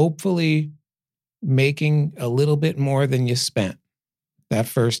 hopefully making a little bit more than you spent that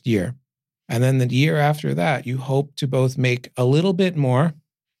first year. And then the year after that, you hope to both make a little bit more.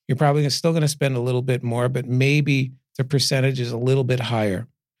 You're probably still going to spend a little bit more, but maybe the percentage is a little bit higher.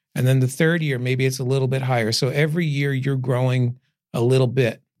 And then the third year, maybe it's a little bit higher. So every year you're growing a little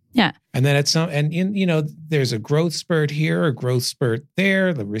bit. Yeah. And then there's a growth spurt here, a growth spurt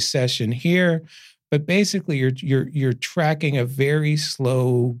there, the recession here. But basically you're tracking a very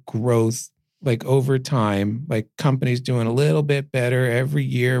slow growth, like over time, like companies doing a little bit better every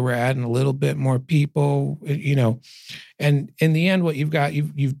year. We're adding a little bit more people, and in the end, what you've got,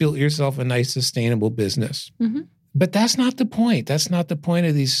 you've built yourself a nice, sustainable business. Mm-hmm. But that's not the point. That's not the point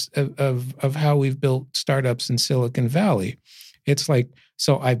of these, of how we've built startups in Silicon Valley. It's like,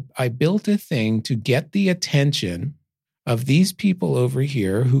 so I built a thing to get the attention of these people over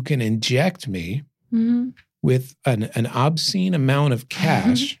here who can inject me with an obscene amount of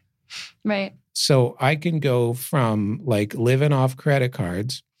cash. Right. So I can go from like living off credit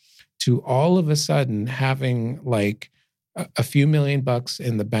cards to all of a sudden having like a few $1,000,000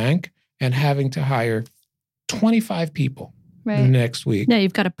 in the bank and having to hire 25 people next week. Yeah,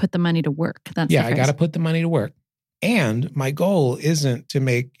 you've got to put the money to work. I got to put the money to work. And my goal isn't to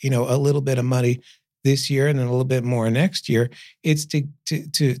make, a little bit of money this year and then a little bit more next year. It's to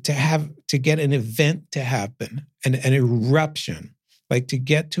get an event to happen, an eruption. Like to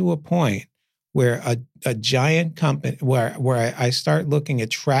get to a point where a giant company, where I start looking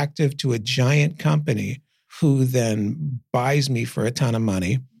attractive to a giant company who then buys me for a ton of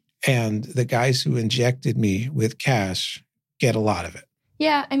money, and the guys who injected me with cash get a lot of it.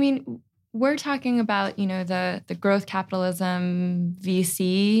 Yeah, I mean, we're talking about, the growth capitalism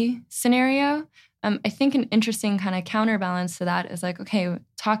VC scenario. I think an interesting kind of counterbalance to that is like, okay,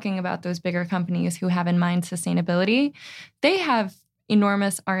 talking about those bigger companies who have in mind sustainability, they have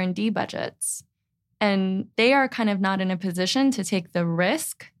enormous R&D budgets. And they are kind of not in a position to take the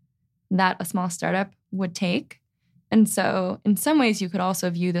risk that a small startup would take. And so in some ways, you could also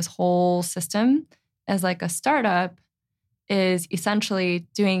view this whole system as like a startup is essentially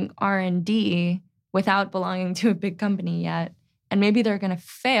doing R&D without belonging to a big company yet. And maybe they're going to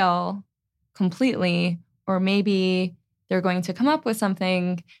fail completely, or maybe they're going to come up with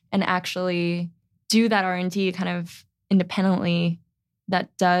something and actually do that R&D kind of independently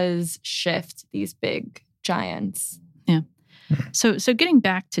that does shift these big giants. Yeah. So getting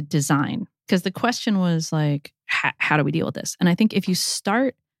back to design, because the question was like, how do we deal with this? And I think if you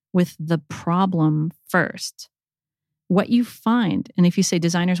start with the problem first, what you find, and if you say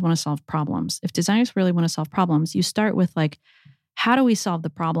designers want to solve problems, if designers really want to solve problems, you start with like, how do we solve the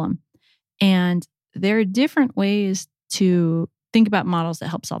problem? And there are different ways to think about models that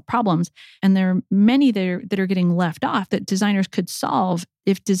help solve problems. And there are many that are getting left off that designers could solve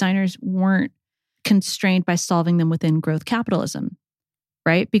if designers weren't constrained by solving them within growth capitalism,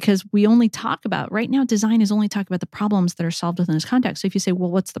 right? Because we only talk about, right now, design is only talking about the problems that are solved within this context. So if you say,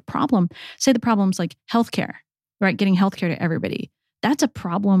 well, what's the problem? Say the problem's like healthcare, right? Getting healthcare to everybody. That's a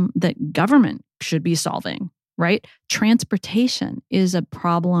problem that government should be solving, right? Transportation is a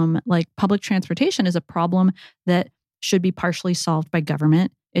problem, like public transportation is a problem that should be partially solved by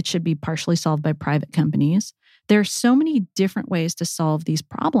government It should be partially solved by private companies. There are so many different ways to solve these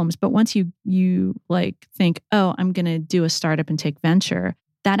problems. But once you like think, oh, I'm going to do a startup and take venture,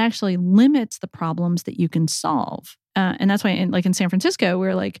 that actually limits the problems that you can solve. And that's why, in San Francisco,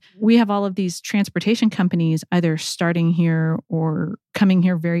 we have all of these transportation companies either starting here or coming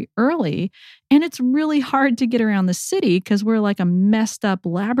here very early. And it's really hard to get around the city because we're like a messed up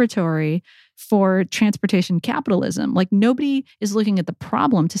laboratory for transportation capitalism. Like nobody is looking at the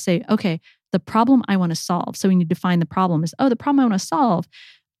problem to say, okay, the problem I want to solve. So we need to define the problem is, the problem I want to solve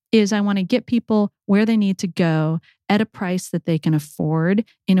is I want to get people where they need to go at a price that they can afford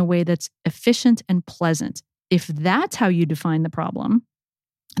in a way that's efficient and pleasant. If that's how you define the problem,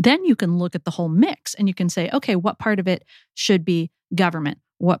 then you can look at the whole mix and you can say, okay, what part of it should be government?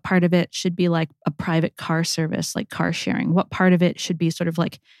 What part of it should be like a private car service, like car sharing? What part of it should be sort of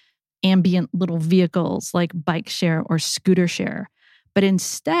like ambient little vehicles like bike share or scooter share? But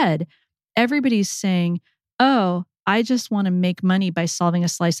instead, everybody's saying, oh, I just want to make money by solving a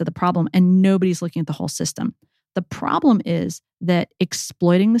slice of the problem, and nobody's looking at the whole system. The problem is that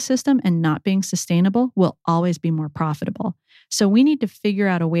exploiting the system and not being sustainable will always be more profitable. So we need to figure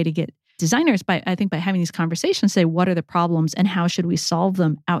out a way to get designers, by having these conversations, say, what are the problems and how should we solve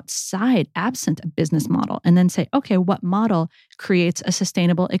them absent a business model? And then say, okay, what model creates a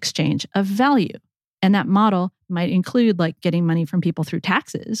sustainable exchange of value? And that model might include like getting money from people through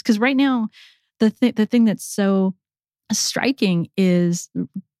taxes. Because right now, the thing that's so striking is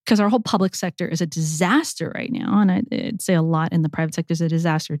because our whole public sector is a disaster right now. And I'd say a lot in the private sector is a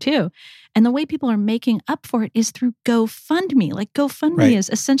disaster too. And the way people are making up for it is through GoFundMe. Like GoFundMe is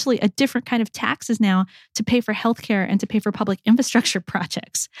essentially a different kind of taxes now to pay for healthcare and to pay for public infrastructure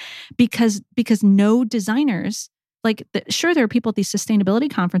projects. Because no designers, sure, there are people at these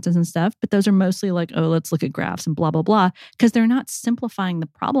sustainability conferences and stuff, but those are mostly like, oh, let's look at graphs and blah, blah, blah. Because they're not simplifying the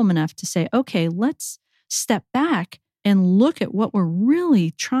problem enough to say, okay, let's step back and look at what we're really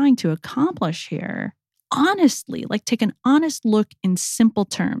trying to accomplish here. Honestly, take an honest look in simple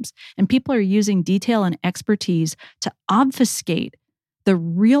terms. And people are using detail and expertise to obfuscate the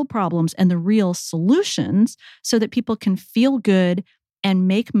real problems and the real solutions so that people can feel good and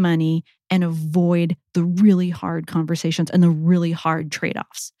make money and avoid the really hard conversations and the really hard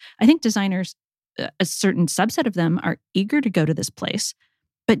trade-offs. I think designers, a certain subset of them, are eager to go to this place,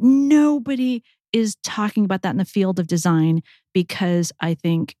 but nobody is talking about that in the field of design, because I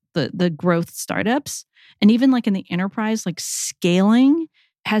think the growth startups and even in the enterprise, scaling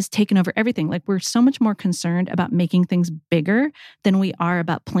has taken over everything. We're so much more concerned about making things bigger than we are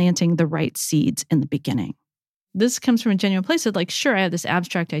about planting the right seeds in the beginning. This comes from a genuine place of sure, I have this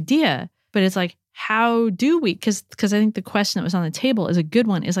abstract idea, but it's how do we? Because I think the question that was on the table is a good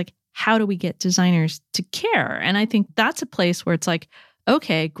one, is how do we get designers to care? And I think that's a place where it's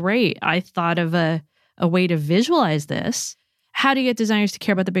okay, great. I thought of a way to visualize this. How do you get designers to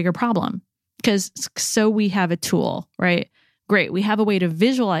care about the bigger problem? Because so we have a tool, right? Great. We have a way to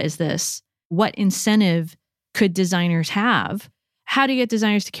visualize this. What incentive could designers have? How do you get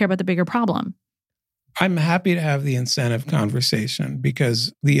designers to care about the bigger problem? I'm happy to have the incentive conversation,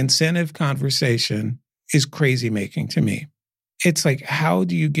 because the incentive conversation is crazy making to me. It's how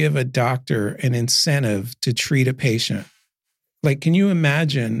do you give a doctor an incentive to treat a patient? Can you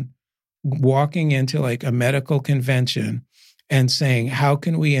imagine walking into a medical convention and saying, how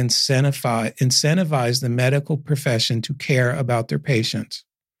can we incentivize the medical profession to care about their patients?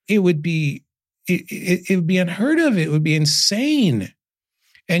 It would be unheard of. It would be insane.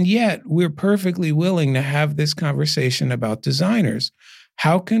 And yet we're perfectly willing to have this conversation about designers.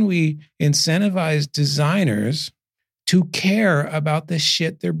 How can we incentivize designers to care about the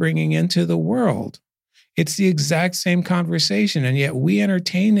shit they're bringing into the world? It's the exact same conversation, and yet we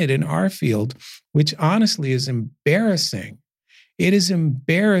entertain it in our field, which honestly is embarrassing. It is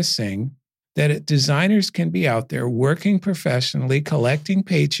embarrassing that designers can be out there working professionally, collecting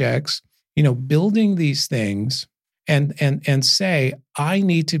paychecks, building these things, and say, I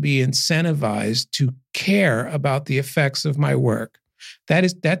need to be incentivized to care about the effects of my work.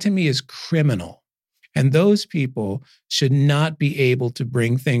 That to me is criminal. And those people should not be able to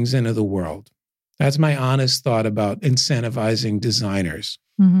bring things into the world. That's my honest thought about incentivizing designers.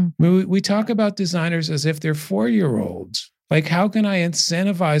 Mm-hmm. We talk about designers as if they're 4-year-olds. How can I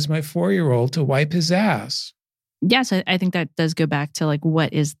incentivize my 4-year-old to wipe his ass? Yes, I think that does go back to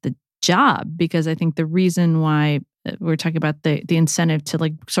what is the job? Because I think the reason why we're talking about the incentive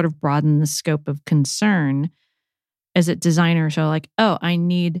to sort of broaden the scope of concern is that designers are oh, I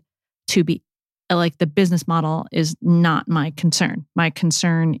need to be the business model is not my concern. My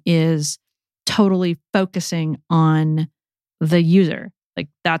concern is totally focusing on the user. Like,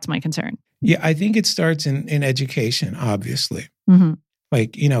 that's my concern. Yeah, I think it starts in education, obviously. Mm-hmm.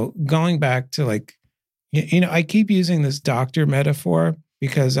 Like, going back to like, I keep using this doctor metaphor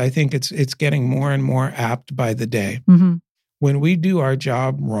because I think it's getting more and more apt by the day. Mm-hmm. When we do our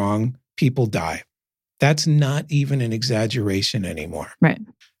job wrong, people die. That's not even an exaggeration anymore. Right.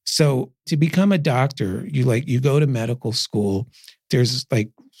 So to become a doctor, you go to medical school. There's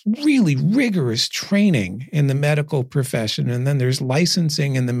like really rigorous training in the medical profession. And then there's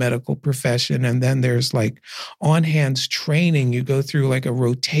licensing in the medical profession. And then there's like on-hands training. You go through like a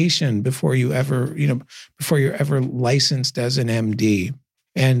rotation before you're ever licensed as an MD.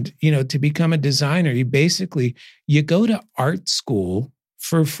 And, to become a designer, you go to art school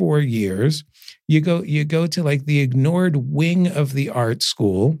for 4 years. You go to like the ignored wing of the art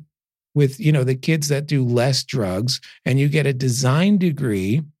school with, the kids that do less drugs, and you get a design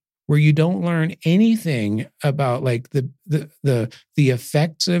degree where you don't learn anything about like the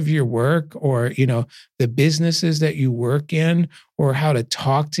effects of your work or, the businesses that you work in or how to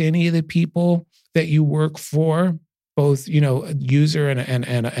talk to any of the people that you work for, both, a user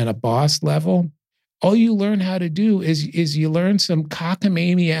and a boss level. All you learn how to do is you learn some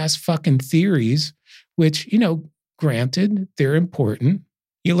cockamamie ass fucking theories, which, granted, they're important.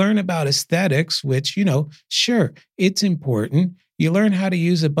 You learn about aesthetics, which, sure, it's important. You learn how to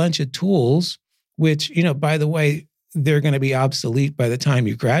use a bunch of tools, which, by the way, they're going to be obsolete by the time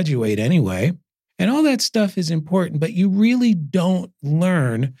you graduate anyway. And all that stuff is important, but you really don't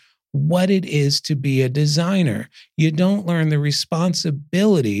learn what it is to be a designer. You don't learn the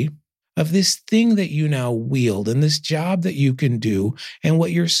responsibility of this thing that you now wield and this job that you can do and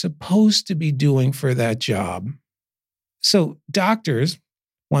what you're supposed to be doing for that job. So doctors,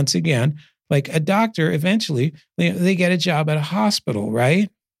 once again, like a doctor, eventually they get a job at a hospital, right?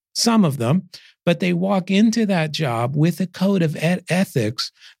 Some of them, but they walk into that job with a code of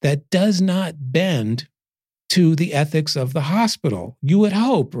ethics that does not bend to the ethics of the hospital. You would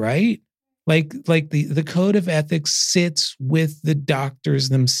hope, right? Like the code of ethics sits with the doctors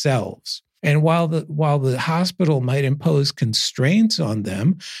themselves. And while the hospital might impose constraints on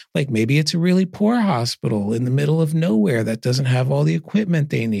them, like maybe it's a really poor hospital in the middle of nowhere that doesn't have all the equipment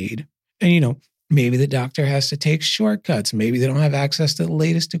they need. And, maybe the doctor has to take shortcuts. Maybe they don't have access to the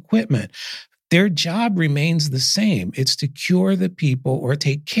latest equipment. Their job remains the same. It's to cure the people or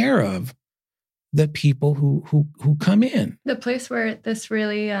take care of the people who come in. The place where this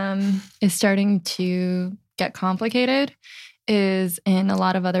really is starting to get complicated is in a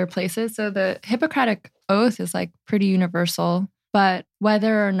lot of other places. So the Hippocratic Oath is like pretty universal, but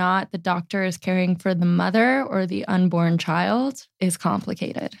whether or not the doctor is caring for the mother or the unborn child is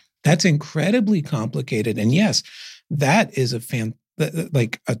complicated. That's incredibly complicated. And yes, that is an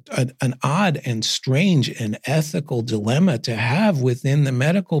odd and strange and ethical dilemma to have within the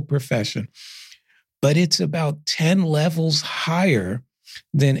medical profession. But it's about 10 levels higher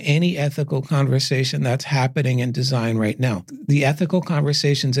than any ethical conversation that's happening in design right now. The ethical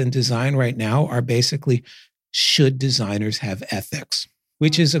conversations in design right now are basically, should designers have ethics?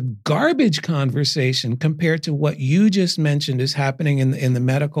 Which is a garbage conversation compared to what you just mentioned is happening in the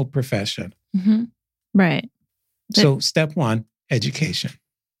medical profession. Mm-hmm. Right. So step one, education.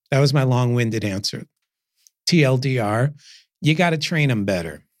 That was my long-winded answer. TLDR, you got to train them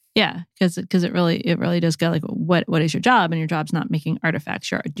better. Yeah, because it really does go like, what is your job? And your job's not making artifacts.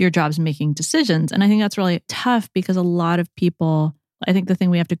 Your job's making decisions. And I think that's really tough because a lot of people, I think the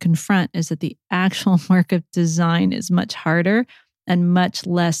thing we have to confront is that the actual work of design is much harder and much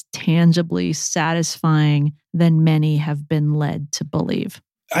less tangibly satisfying than many have been led to believe.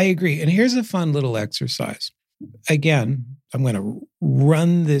 I agree. And here's a fun little exercise. Again, I'm going to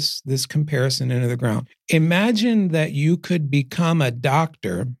run this comparison into the ground. Imagine that you could become a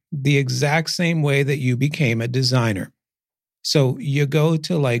doctor the exact same way that you became a designer. So you go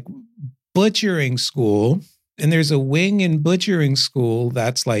to like butchering school, and there's a wing in butchering school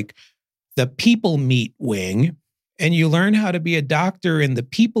that's like the people meat wing. And you learn how to be a doctor in the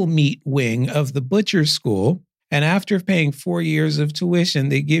people meat wing of the butcher school. And after paying 4 years of tuition,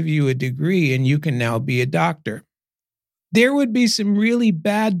 they give you a degree and you can now be a doctor. There would be some really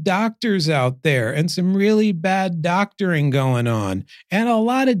bad doctors out there and some really bad doctoring going on and a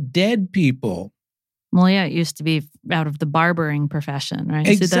lot of dead people. Well, yeah, it used to be out of the barbering profession, right?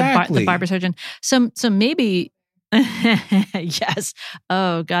 Exactly. So the barber surgeon. So maybe... Yes.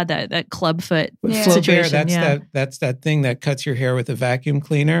 Oh God, that clubfoot situation. That's that thing that cuts your hair with a vacuum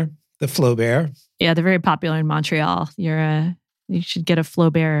cleaner. The Flaubert. Yeah, they're very popular in Montreal. You should get a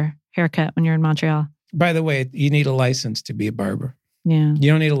Flaubert haircut when you're in Montreal. By the way, you need a license to be a barber. Yeah, you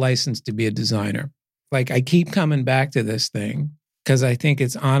don't need a license to be a designer. Like I keep coming back to this thing. Because I think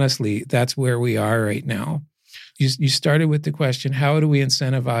it's honestly, that's where we are right now. You started with the question, how do we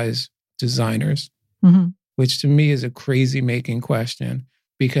incentivize designers? Mm-hmm. Which to me is a crazy making question.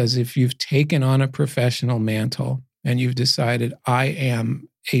 Because if you've taken on a professional mantle and you've decided, I'm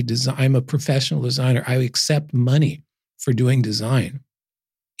a professional designer, I accept money for doing design.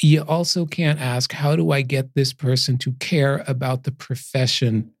 You also can't ask, how do I get this person to care about the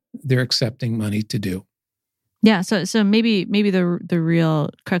profession they're accepting money to do? Yeah, so maybe the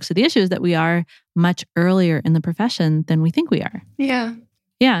real crux of the issue is that we are much earlier in the profession than we think we are. Yeah.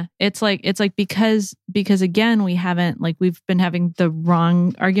 Yeah, it's like because again, we've been having the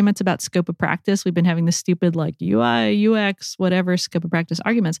wrong arguments about scope of practice. We've been having the stupid like UI, UX, whatever scope of practice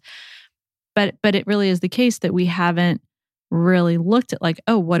arguments. But it really is the case that we haven't really looked at like,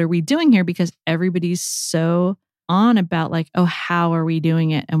 oh, what are we doing here? Because everybody's so on about like, oh, how are we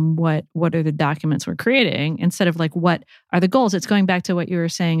doing it? And what are the documents we're creating instead of like, what are the goals? It's going back to what you were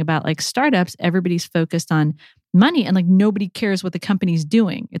saying about like startups. Everybody's focused on money and like nobody cares what the company's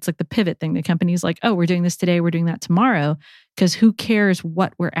doing. It's like the pivot thing. The company's like, oh, we're doing this today, we're doing that tomorrow. Because who cares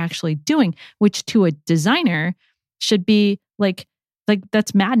what we're actually doing? Which to a designer should be like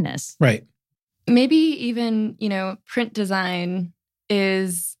that's madness. Right. Maybe even, print design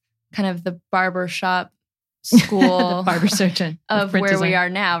is kind of the barbershop school the barber surgeon of where design. We are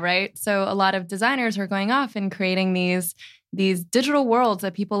now, right? So a lot of designers are going off and creating these digital worlds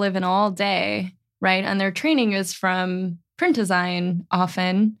that people live in all day, right? And their training is from print design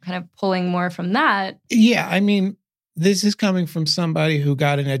often, kind of pulling more from that. Yeah, I mean, this is coming from somebody who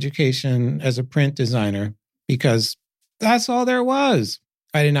got an education as a print designer because that's all there was.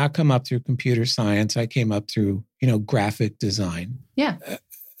 I did not come up through computer science. I came up through, graphic design. Yeah.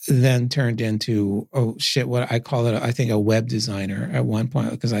 Then turned into, what I call it, I think a web designer at one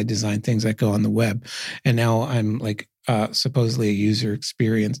point because I design things that go on the web. And now I'm like supposedly a user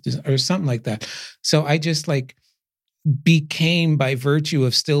experience or something like that. So I just like became, by virtue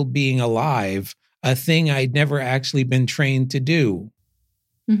of still being alive, a thing I'd never actually been trained to do.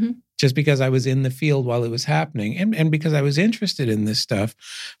 Mm-hmm. Just because I was in the field while it was happening and because I was interested in this stuff.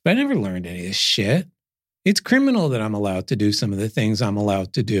 But I never learned any of this shit. It's criminal that I'm allowed to do some of the things I'm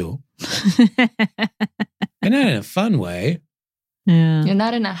allowed to do. And not in a fun way. Yeah. You're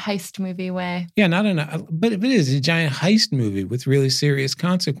not in a heist movie way. Yeah, but it is a giant heist movie with really serious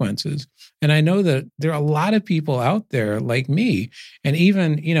consequences. And I know that there are a lot of people out there like me. And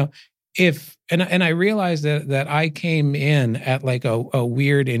even, and I realized that I came in at like a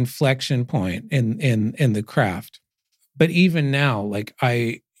weird inflection point in the craft. But even now, like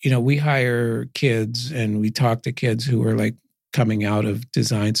we hire kids and we talk to kids who are like coming out of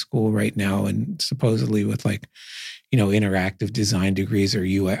design school right now and supposedly with like, interactive design degrees or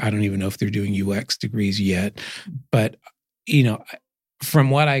UX. I don't even know if they're doing UX degrees yet. But, from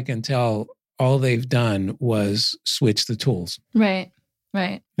what I can tell, all they've done was switch the tools. Right.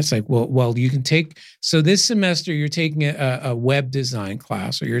 Right. It's like, well, you can so this semester you're taking a web design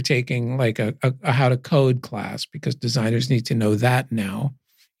class or you're taking like a how to code class because designers need to know that now.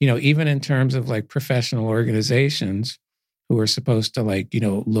 Even in terms of like professional organizations who are supposed to like,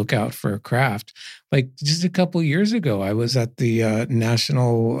 look out for a craft. Like just a couple of years ago, I was at the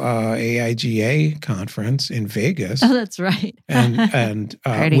National AIGA conference in Vegas. Oh, that's right. and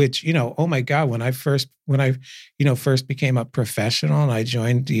which, oh my God, when I first became a professional and I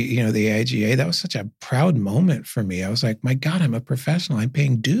joined the AIGA, that was such a proud moment for me. I was like, my God, I'm a professional. I'm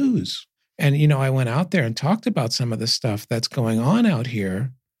paying dues. And, I went out there and talked about some of the stuff that's going on out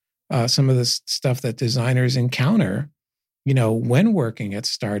here. Some of the stuff that designers encounter, when working at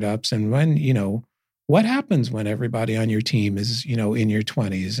startups and when, what happens when everybody on your team is, in your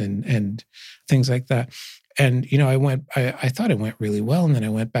 20s and things like that. And, I thought it went really well. And then I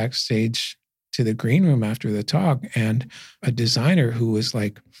went backstage to the green room after the talk and a designer who was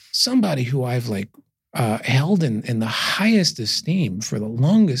like somebody who I've like held in the highest esteem for the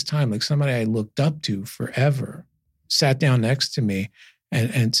longest time, like somebody I looked up to forever, sat down next to me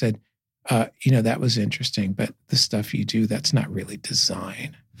and said, that was interesting, but the stuff you do, that's not really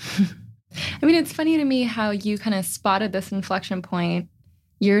design. I mean, it's funny to me how you kind of spotted this inflection point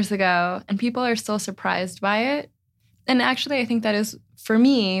years ago and people are still surprised by it. And actually, I think that is, for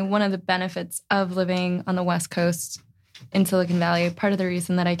me, one of the benefits of living on the West Coast in Silicon Valley. Part of the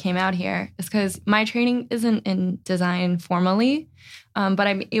reason that I came out here is because my training isn't in design formally, but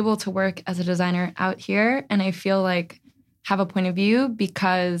I'm able to work as a designer out here. And I feel like have a point of view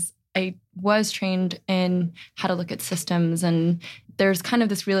because I was trained in how to look at systems. And there's kind of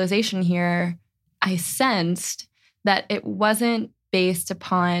this realization here I sensed that it wasn't based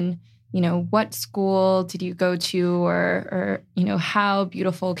upon what school did you go to, or how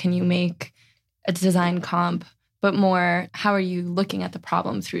beautiful can you make a design comp, but more, how are you looking at the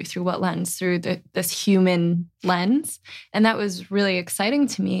problem through what lens, through this human lens? And that was really exciting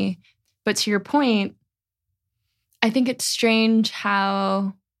to me. But to your point, I think it's strange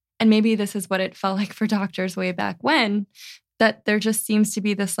how, and maybe this is what it felt like for doctors way back when, that there just seems to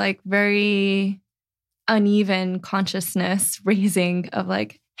be this very uneven consciousness raising of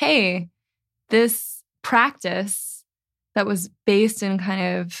hey, this practice that was based in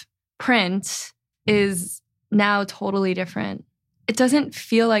kind of print is now totally different. It doesn't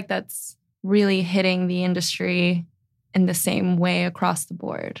feel like that's really hitting the industry in the same way across the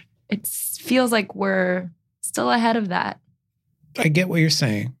board. It feels like we're still ahead of that. I get what you're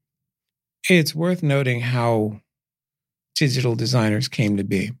saying. It's worth noting how digital designers came to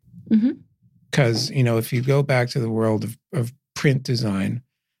be. Because, if you go back to the world of print design,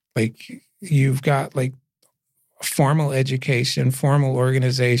 you've got formal education, formal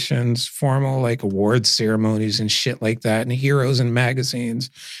organizations, formal awards ceremonies and shit like that, and heroes in magazines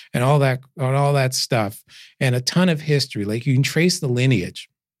and all that stuff, and a ton of history. You can trace the lineage.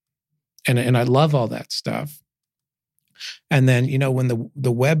 And I love all that stuff. And then, when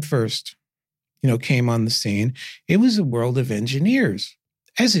the web first, came on the scene, it was a world of engineers,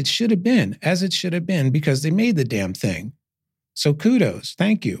 as it should have been, because they made the damn thing. So kudos,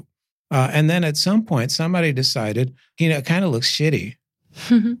 thank you. And then at some point, somebody decided, it kind of looks shitty.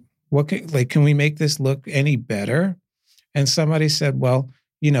 Can we make this look any better? And somebody said, well,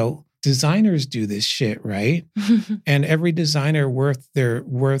 designers do this shit, right? And every designer who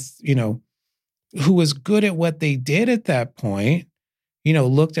was good at what they did at that point,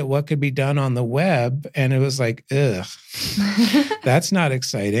 looked at what could be done on the web, and it was like, ugh, that's not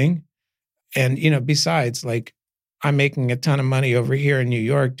exciting. And, besides, I'm making a ton of money over here in New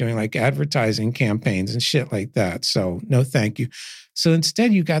York doing advertising campaigns and shit like that. So no, thank you. So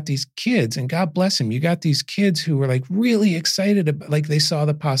instead you got these kids, and God bless them, you got these kids who were really excited about, they saw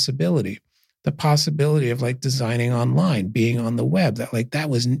the possibility of designing online, being on the web, that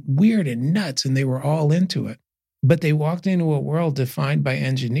was weird and nuts, and they were all into it. But they walked into a world defined by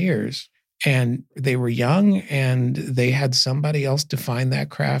engineers, and they were young, and they had somebody else define that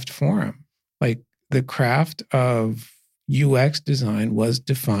craft for them. The craft of UX design was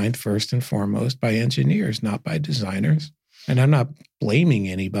defined first and foremost by engineers, not by designers. And I'm not blaming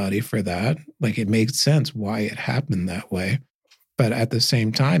anybody for that. It makes sense why it happened that way. But at the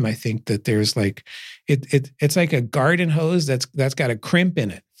same time, I think that there's it's like a garden hose that's got a crimp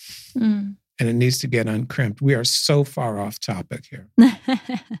in it. And it needs to get uncrimped. We are so far off topic here.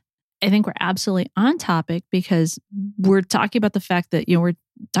 I think we're absolutely on topic, because we're talking about the fact that, we're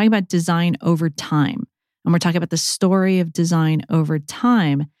talking about design over time, and we're talking about the story of design over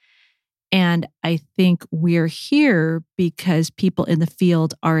time. And I think we're here because people in the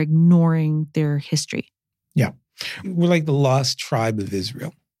field are ignoring their history. Yeah. We're like the lost tribe of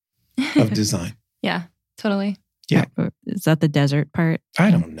Israel of design. Yeah, totally. Yeah. Is that the desert part?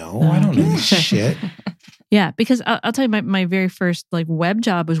 I don't know. I don't know this shit. Yeah, because I'll tell you, my very first web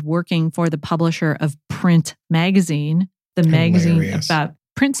job was working for the publisher of Print Magazine, the magazine about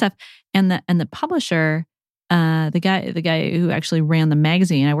print stuff, and the publisher, the guy who actually ran the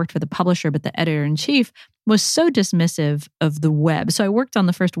magazine. I worked for the publisher, but the editor in chief was so dismissive of the web. So I worked on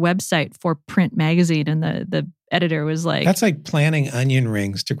the first website for Print Magazine, and the editor was like, "That's like planting onion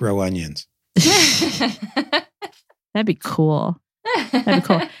rings to grow onions." That'd be cool. That'd be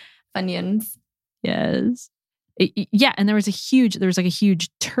cool. Onions. Yes. Yeah, and there was a huge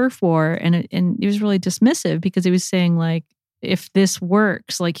turf war, and it was really dismissive, because he was saying if this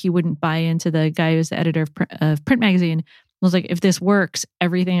works, he wouldn't buy into the guy who's the editor of Print Magazine. It was if this works,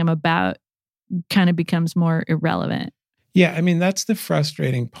 everything I'm about kind of becomes more irrelevant. Yeah, I mean, that's the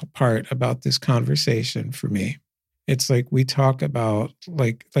frustrating part about this conversation for me. It's we talk about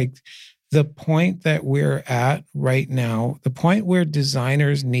the point that we're at right now, the point where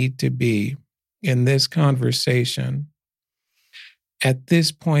designers need to be in this conversation at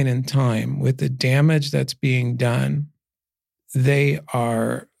this point in time, with the damage that's being done, they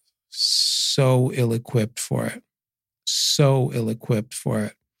are so ill-equipped for it.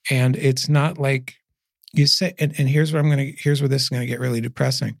 And it's not you say, and here's where this is going to get really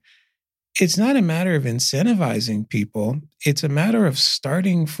depressing. It's not a matter of incentivizing people. It's a matter of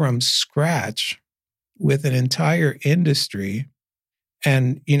starting from scratch with an entire industry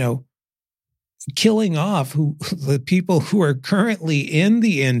and, killing off the people who are currently in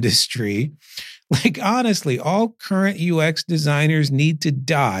the industry. Honestly, all current UX designers need to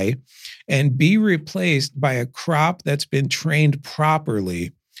die and be replaced by a crop that's been trained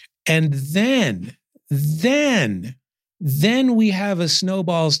properly And then we have a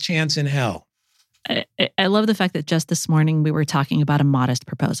snowball's chance in hell. I love the fact that just this morning we were talking about a modest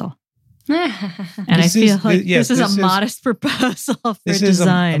proposal. And I feel like this is a modest proposal for design. This is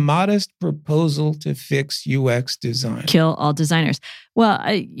a modest proposal to fix UX design. Kill all designers. Well,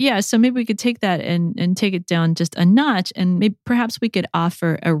 so maybe we could take that and take it down just a notch, and maybe perhaps we could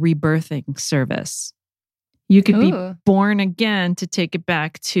offer a rebirthing service. You could be born again to take it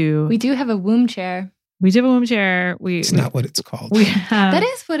back to... We do have a womb chair. We do have a womb chair. It's not what it's called. That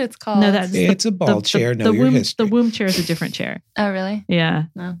is what it's called. No, it's a ball chair. Know your history. The womb chair is a different chair. Oh, really? Yeah.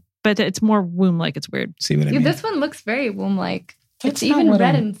 No. But it's more womb-like. It's weird. See what I mean? This one looks very womb-like. It's even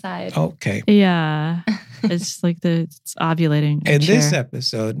red inside. Okay. Yeah. It's like it's ovulating. In this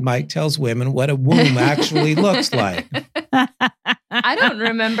episode, Mike tells women what a womb actually looks like. I don't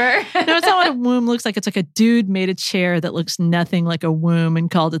remember. No, it's not what a womb looks like. It's like a dude made a chair that looks nothing like a womb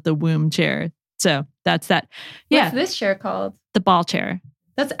and called it the womb chair. So that's that. Yeah. What's this chair called? The ball chair.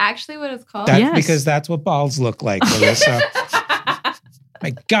 That's actually what it's called? That's because that's what balls look like, Melissa.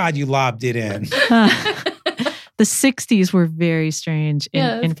 My God, you lobbed it in. The 60s were very strange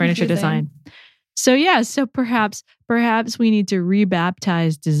in furniture design. So perhaps we need to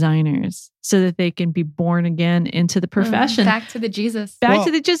rebaptize designers so that they can be born again into the profession. Back to the Jesus. Back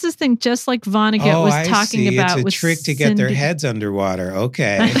to the Jesus thing, just like Vonnegut was talking about. It's a trick to get their heads underwater.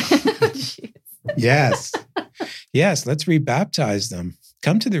 Okay. Yes. Yes, let's rebaptize them.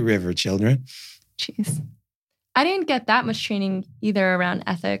 Come to the river, children. Jeez. I didn't get that much training either around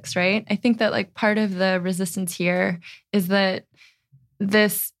ethics, right? I think that like part of the resistance here is that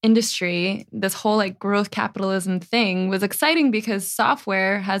this industry, this whole like growth capitalism thing was exciting because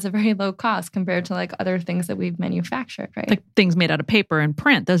software has a very low cost compared to like other things that we've manufactured, right? Like things made out of paper and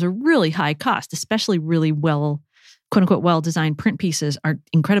print, those are really high cost, especially really well, quote unquote, well-designed print pieces are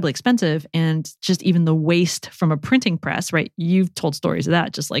incredibly expensive. And just even the waste from a printing press, right? You've told stories of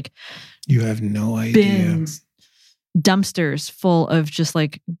that, just like you have no idea. Bins, dumpsters full of just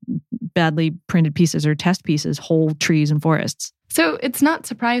like badly printed pieces or test pieces, whole trees and forests. So it's not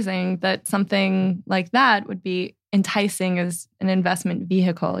surprising that something like that would be enticing as an investment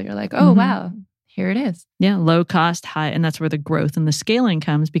vehicle. You're like, oh, wow, here it is. Yeah, low cost, high. And that's where the growth and the scaling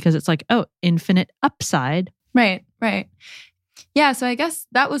comes because it's like, oh, infinite upside. Right. Yeah, so I guess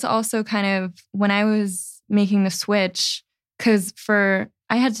that was also kind of when I was making the switch, because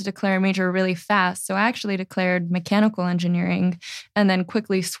I had to declare a major really fast. So I actually declared mechanical engineering and then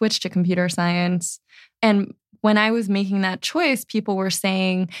quickly switched to computer science. And when I was making that choice, people were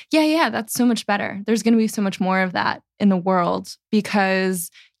saying, yeah, that's so much better. There's going to be so much more of that in the world because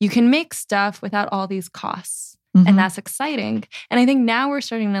you can make stuff without all these costs. And that's exciting. And I think now we're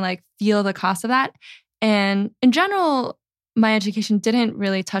starting to like feel the cost of that. And in general, my education didn't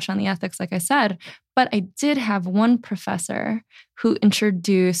really touch on the ethics, like I said, but I did have one professor who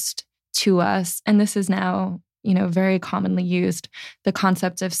introduced to us, and this is now, very commonly used, the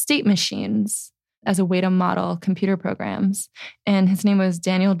concept of state machines as a way to model computer programs. And his name was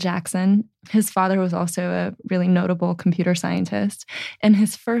Daniel Jackson. His father was also a really notable computer scientist. And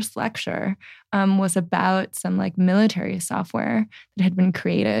his first lecture was about some like military software that had been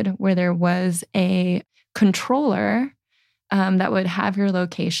created where there was a controller that would have your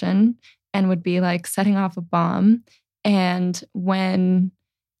location and would be like setting off a bomb. And when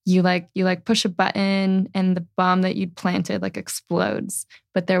you push a button and the bomb that you'd planted like explodes.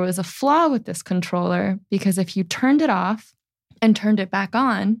 But there was a flaw with this controller because if you turned it off and turned it back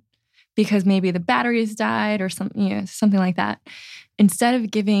on, because maybe the batteries died or something like that, instead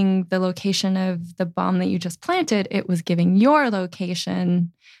of giving the location of the bomb that you just planted, it was giving your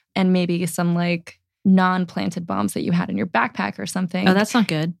location and maybe some like non-planted bombs that you had in your backpack or something. Oh, that's not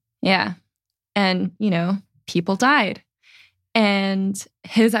good. Yeah. And, people died. And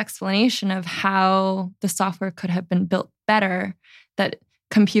his explanation of how the software could have been built better, that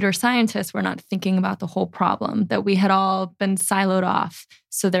computer scientists were not thinking about the whole problem, that we had all been siloed off.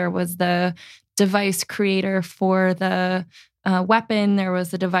 So there was the device creator for the weapon, there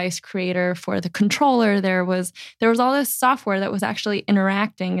was the device creator for the controller, there was all this software that was actually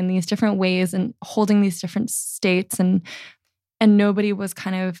interacting in these different ways and holding these different states, and nobody was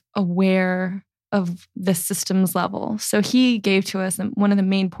kind of aware of the systems level. So he gave to us one of the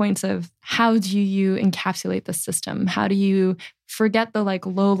main points of how do you encapsulate the system? How do you forget the like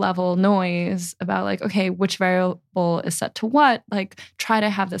low level noise about like, okay, which variable is set to what? Like try to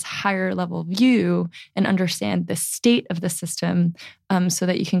have this higher level view and understand the state of the system so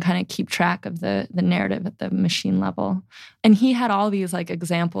that you can kind of keep track of the narrative at the machine level. And he had all these like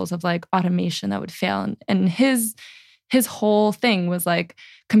examples of like automation that would fail. And his his whole thing was like,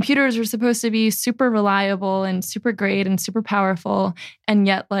 computers are supposed to be super reliable and super great and super powerful. And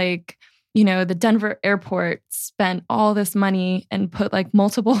yet like, you know, the Denver airport spent all this money and put like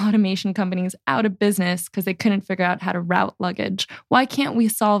multiple automation companies out of business because they couldn't figure out how to route luggage. Why can't we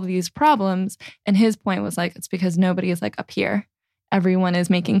solve these problems? And his point was like, it's because nobody is like up here. Everyone is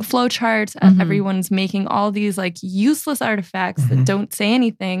making flowcharts. Everyone's making all these like useless artifacts that don't say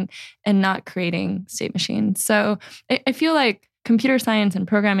anything and not creating state machines. So I feel like computer science and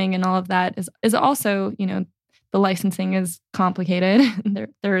programming and all of that is also, you know, the licensing is complicated.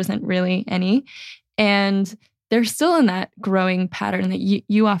 There isn't really any. And they're still in that growing pattern that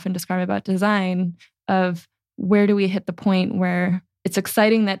you often describe about design of where do we hit the point where it's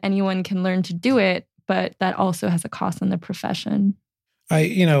exciting that anyone can learn to do it, but that also has a cost in the profession.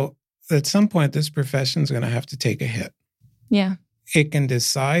 At some point, this profession is going to have to take a hit. Yeah. It can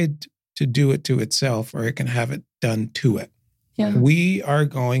decide to do it to itself, or it can have it done to it. Yeah. We are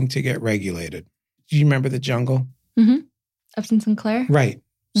going to get regulated. Do you remember the jungle? Upton Sinclair? Right.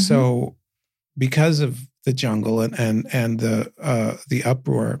 So because of the jungle and the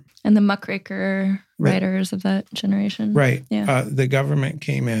uproar. And the muckraker writers of that generation. Right. Yeah. The government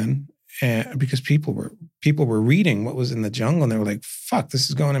came in and because people were reading what was in the jungle and they were like, fuck, this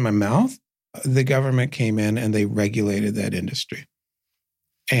is going in my mouth. The government came in and they regulated that industry.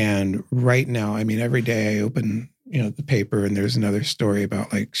 And right now, I mean, every day I open, the paper and there's another story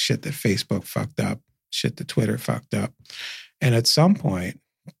about like shit that Facebook fucked up, shit that Twitter fucked up. And at some point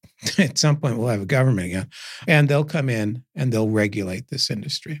we'll have a government again and they'll come in and they'll regulate this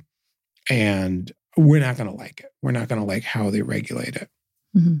industry. And we're not going to like it. We're not going to like how they regulate it.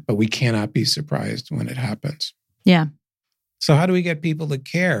 But we cannot be surprised when it happens. Yeah. So how do we get people to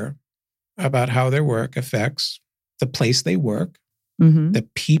care about how their work affects the place they work, the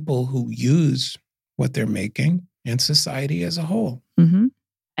people who use what they're making, and society as a whole?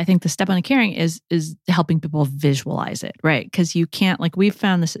 I think the step on caring is helping people visualize it, right? Because you can't, like we've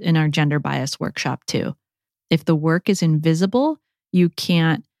found this in our gender bias workshop too. If the work is invisible, you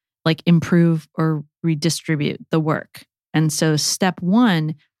can't like improve or redistribute the work. And so step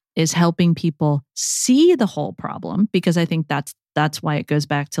one is helping people see the whole problem, because I think that's why it goes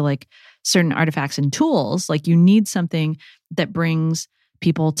back to like certain artifacts and tools. Like you need something that brings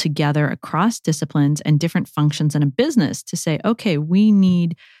people together across disciplines and different functions in a business to say, okay, we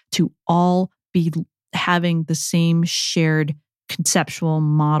need to all be having the same shared conceptual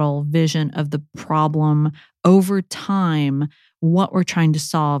model vision of the problem over time, what we're trying to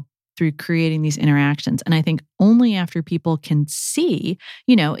solve through creating these interactions. And I think only after people can see,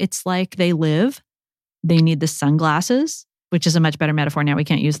 it's like they need the sunglasses, which is a much better metaphor. Now we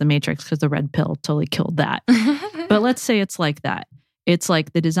can't use the Matrix because the red pill totally killed that. But let's say it's like that. It's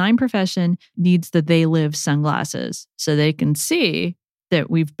like the design profession needs the they live sunglasses so they can see that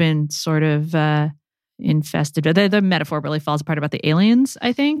we've been sort of infested. The metaphor really falls apart about the aliens,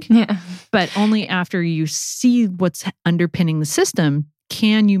 I think. Yeah. But only after you see what's underpinning the system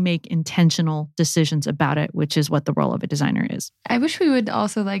can you make intentional decisions about it, which is what the role of a designer is. I wish we would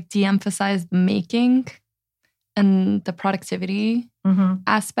also like de-emphasize the making and the productivity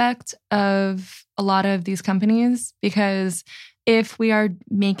aspect of a lot of these companies, because if we are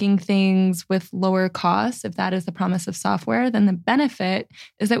making things with lower costs, if that is the promise of software, then the benefit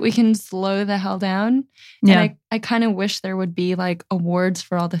is that we can slow the hell down. Yeah. And I kind of wish there would be like awards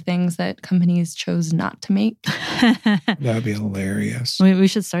for all the things that companies chose not to make. That would be hilarious. We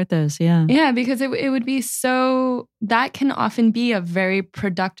should start those, yeah. Yeah, because it would be so, that can often be a very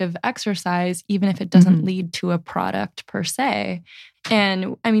productive exercise, even if it doesn't lead to a product per se.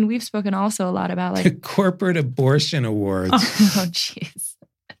 And I mean, we've spoken also a lot about like the corporate abortion awards. Oh, jeez.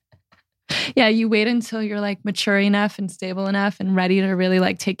 Yeah, you wait until you're like mature enough and stable enough and ready to really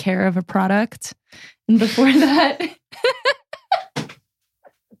like take care of a product. And before that,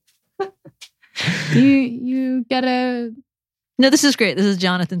 you get a... No, this is great. This is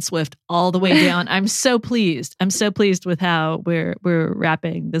Jonathan Swift all the way down. I'm so pleased. I'm so pleased with how we're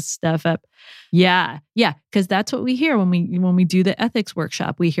wrapping this stuff up. Yeah, because that's what we hear when we do the ethics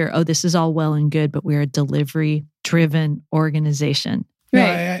workshop. We hear, oh, this is all well and good, but we're a delivery-driven organization.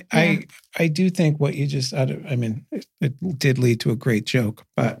 Right. No, I do think what you just uttered, I mean, it did lead to a great joke,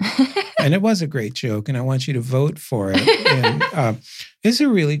 but and it was a great joke, and I want you to vote for it. And it's a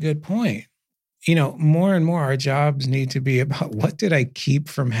really good point. more and more our jobs need to be about what did I keep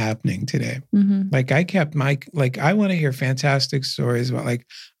from happening today? Mm-hmm. Like I kept I want to hear fantastic stories about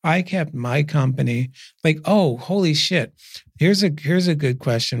I kept my company. Oh, holy shit. Here's a good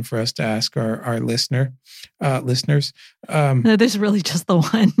question for us to ask our listeners. There's really just the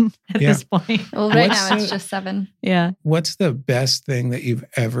one at this point. Well, right now it's just 7. Yeah. What's the best thing that you've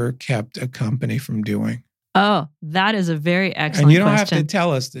ever kept a company from doing? Oh, that is a very excellent question. And you don't have to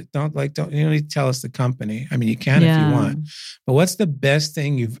tell us that. You don't need to tell us the company. I mean, you can if you want. But what's the best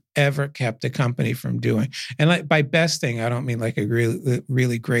thing you've ever kept a company from doing? And by best thing, I don't mean a really,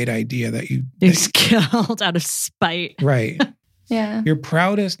 really great idea that you killed out of spite. Right. Yeah. Your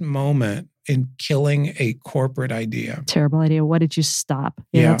proudest moment in killing a corporate idea. Terrible idea. What did you stop?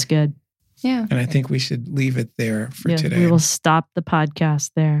 Yeah, that's good. Yeah. And I think we should leave it there for today. We will stop the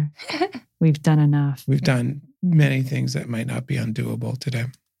podcast there. We've done enough. We've done many things that might not be undoable today.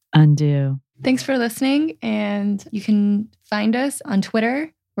 Undo. Thanks for listening. And you can find us on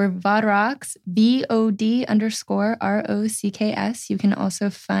Twitter. We're VODROCKS, VOD_ROCKS. You can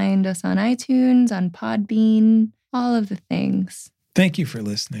also find us on iTunes, on Podbean, all of the things. Thank you for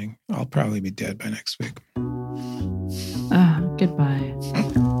listening. I'll probably be dead by next week. Goodbye.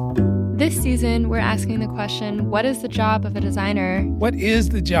 This season, we're asking the question, what is the job of a designer? What is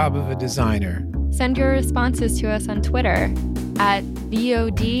the job of a designer? Send your responses to us on Twitter at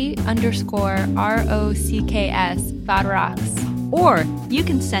VOD_ROCKS, VODROCKS. Or you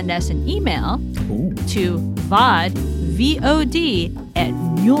can send us an email to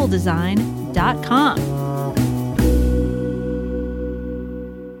VOD@muledesign.com.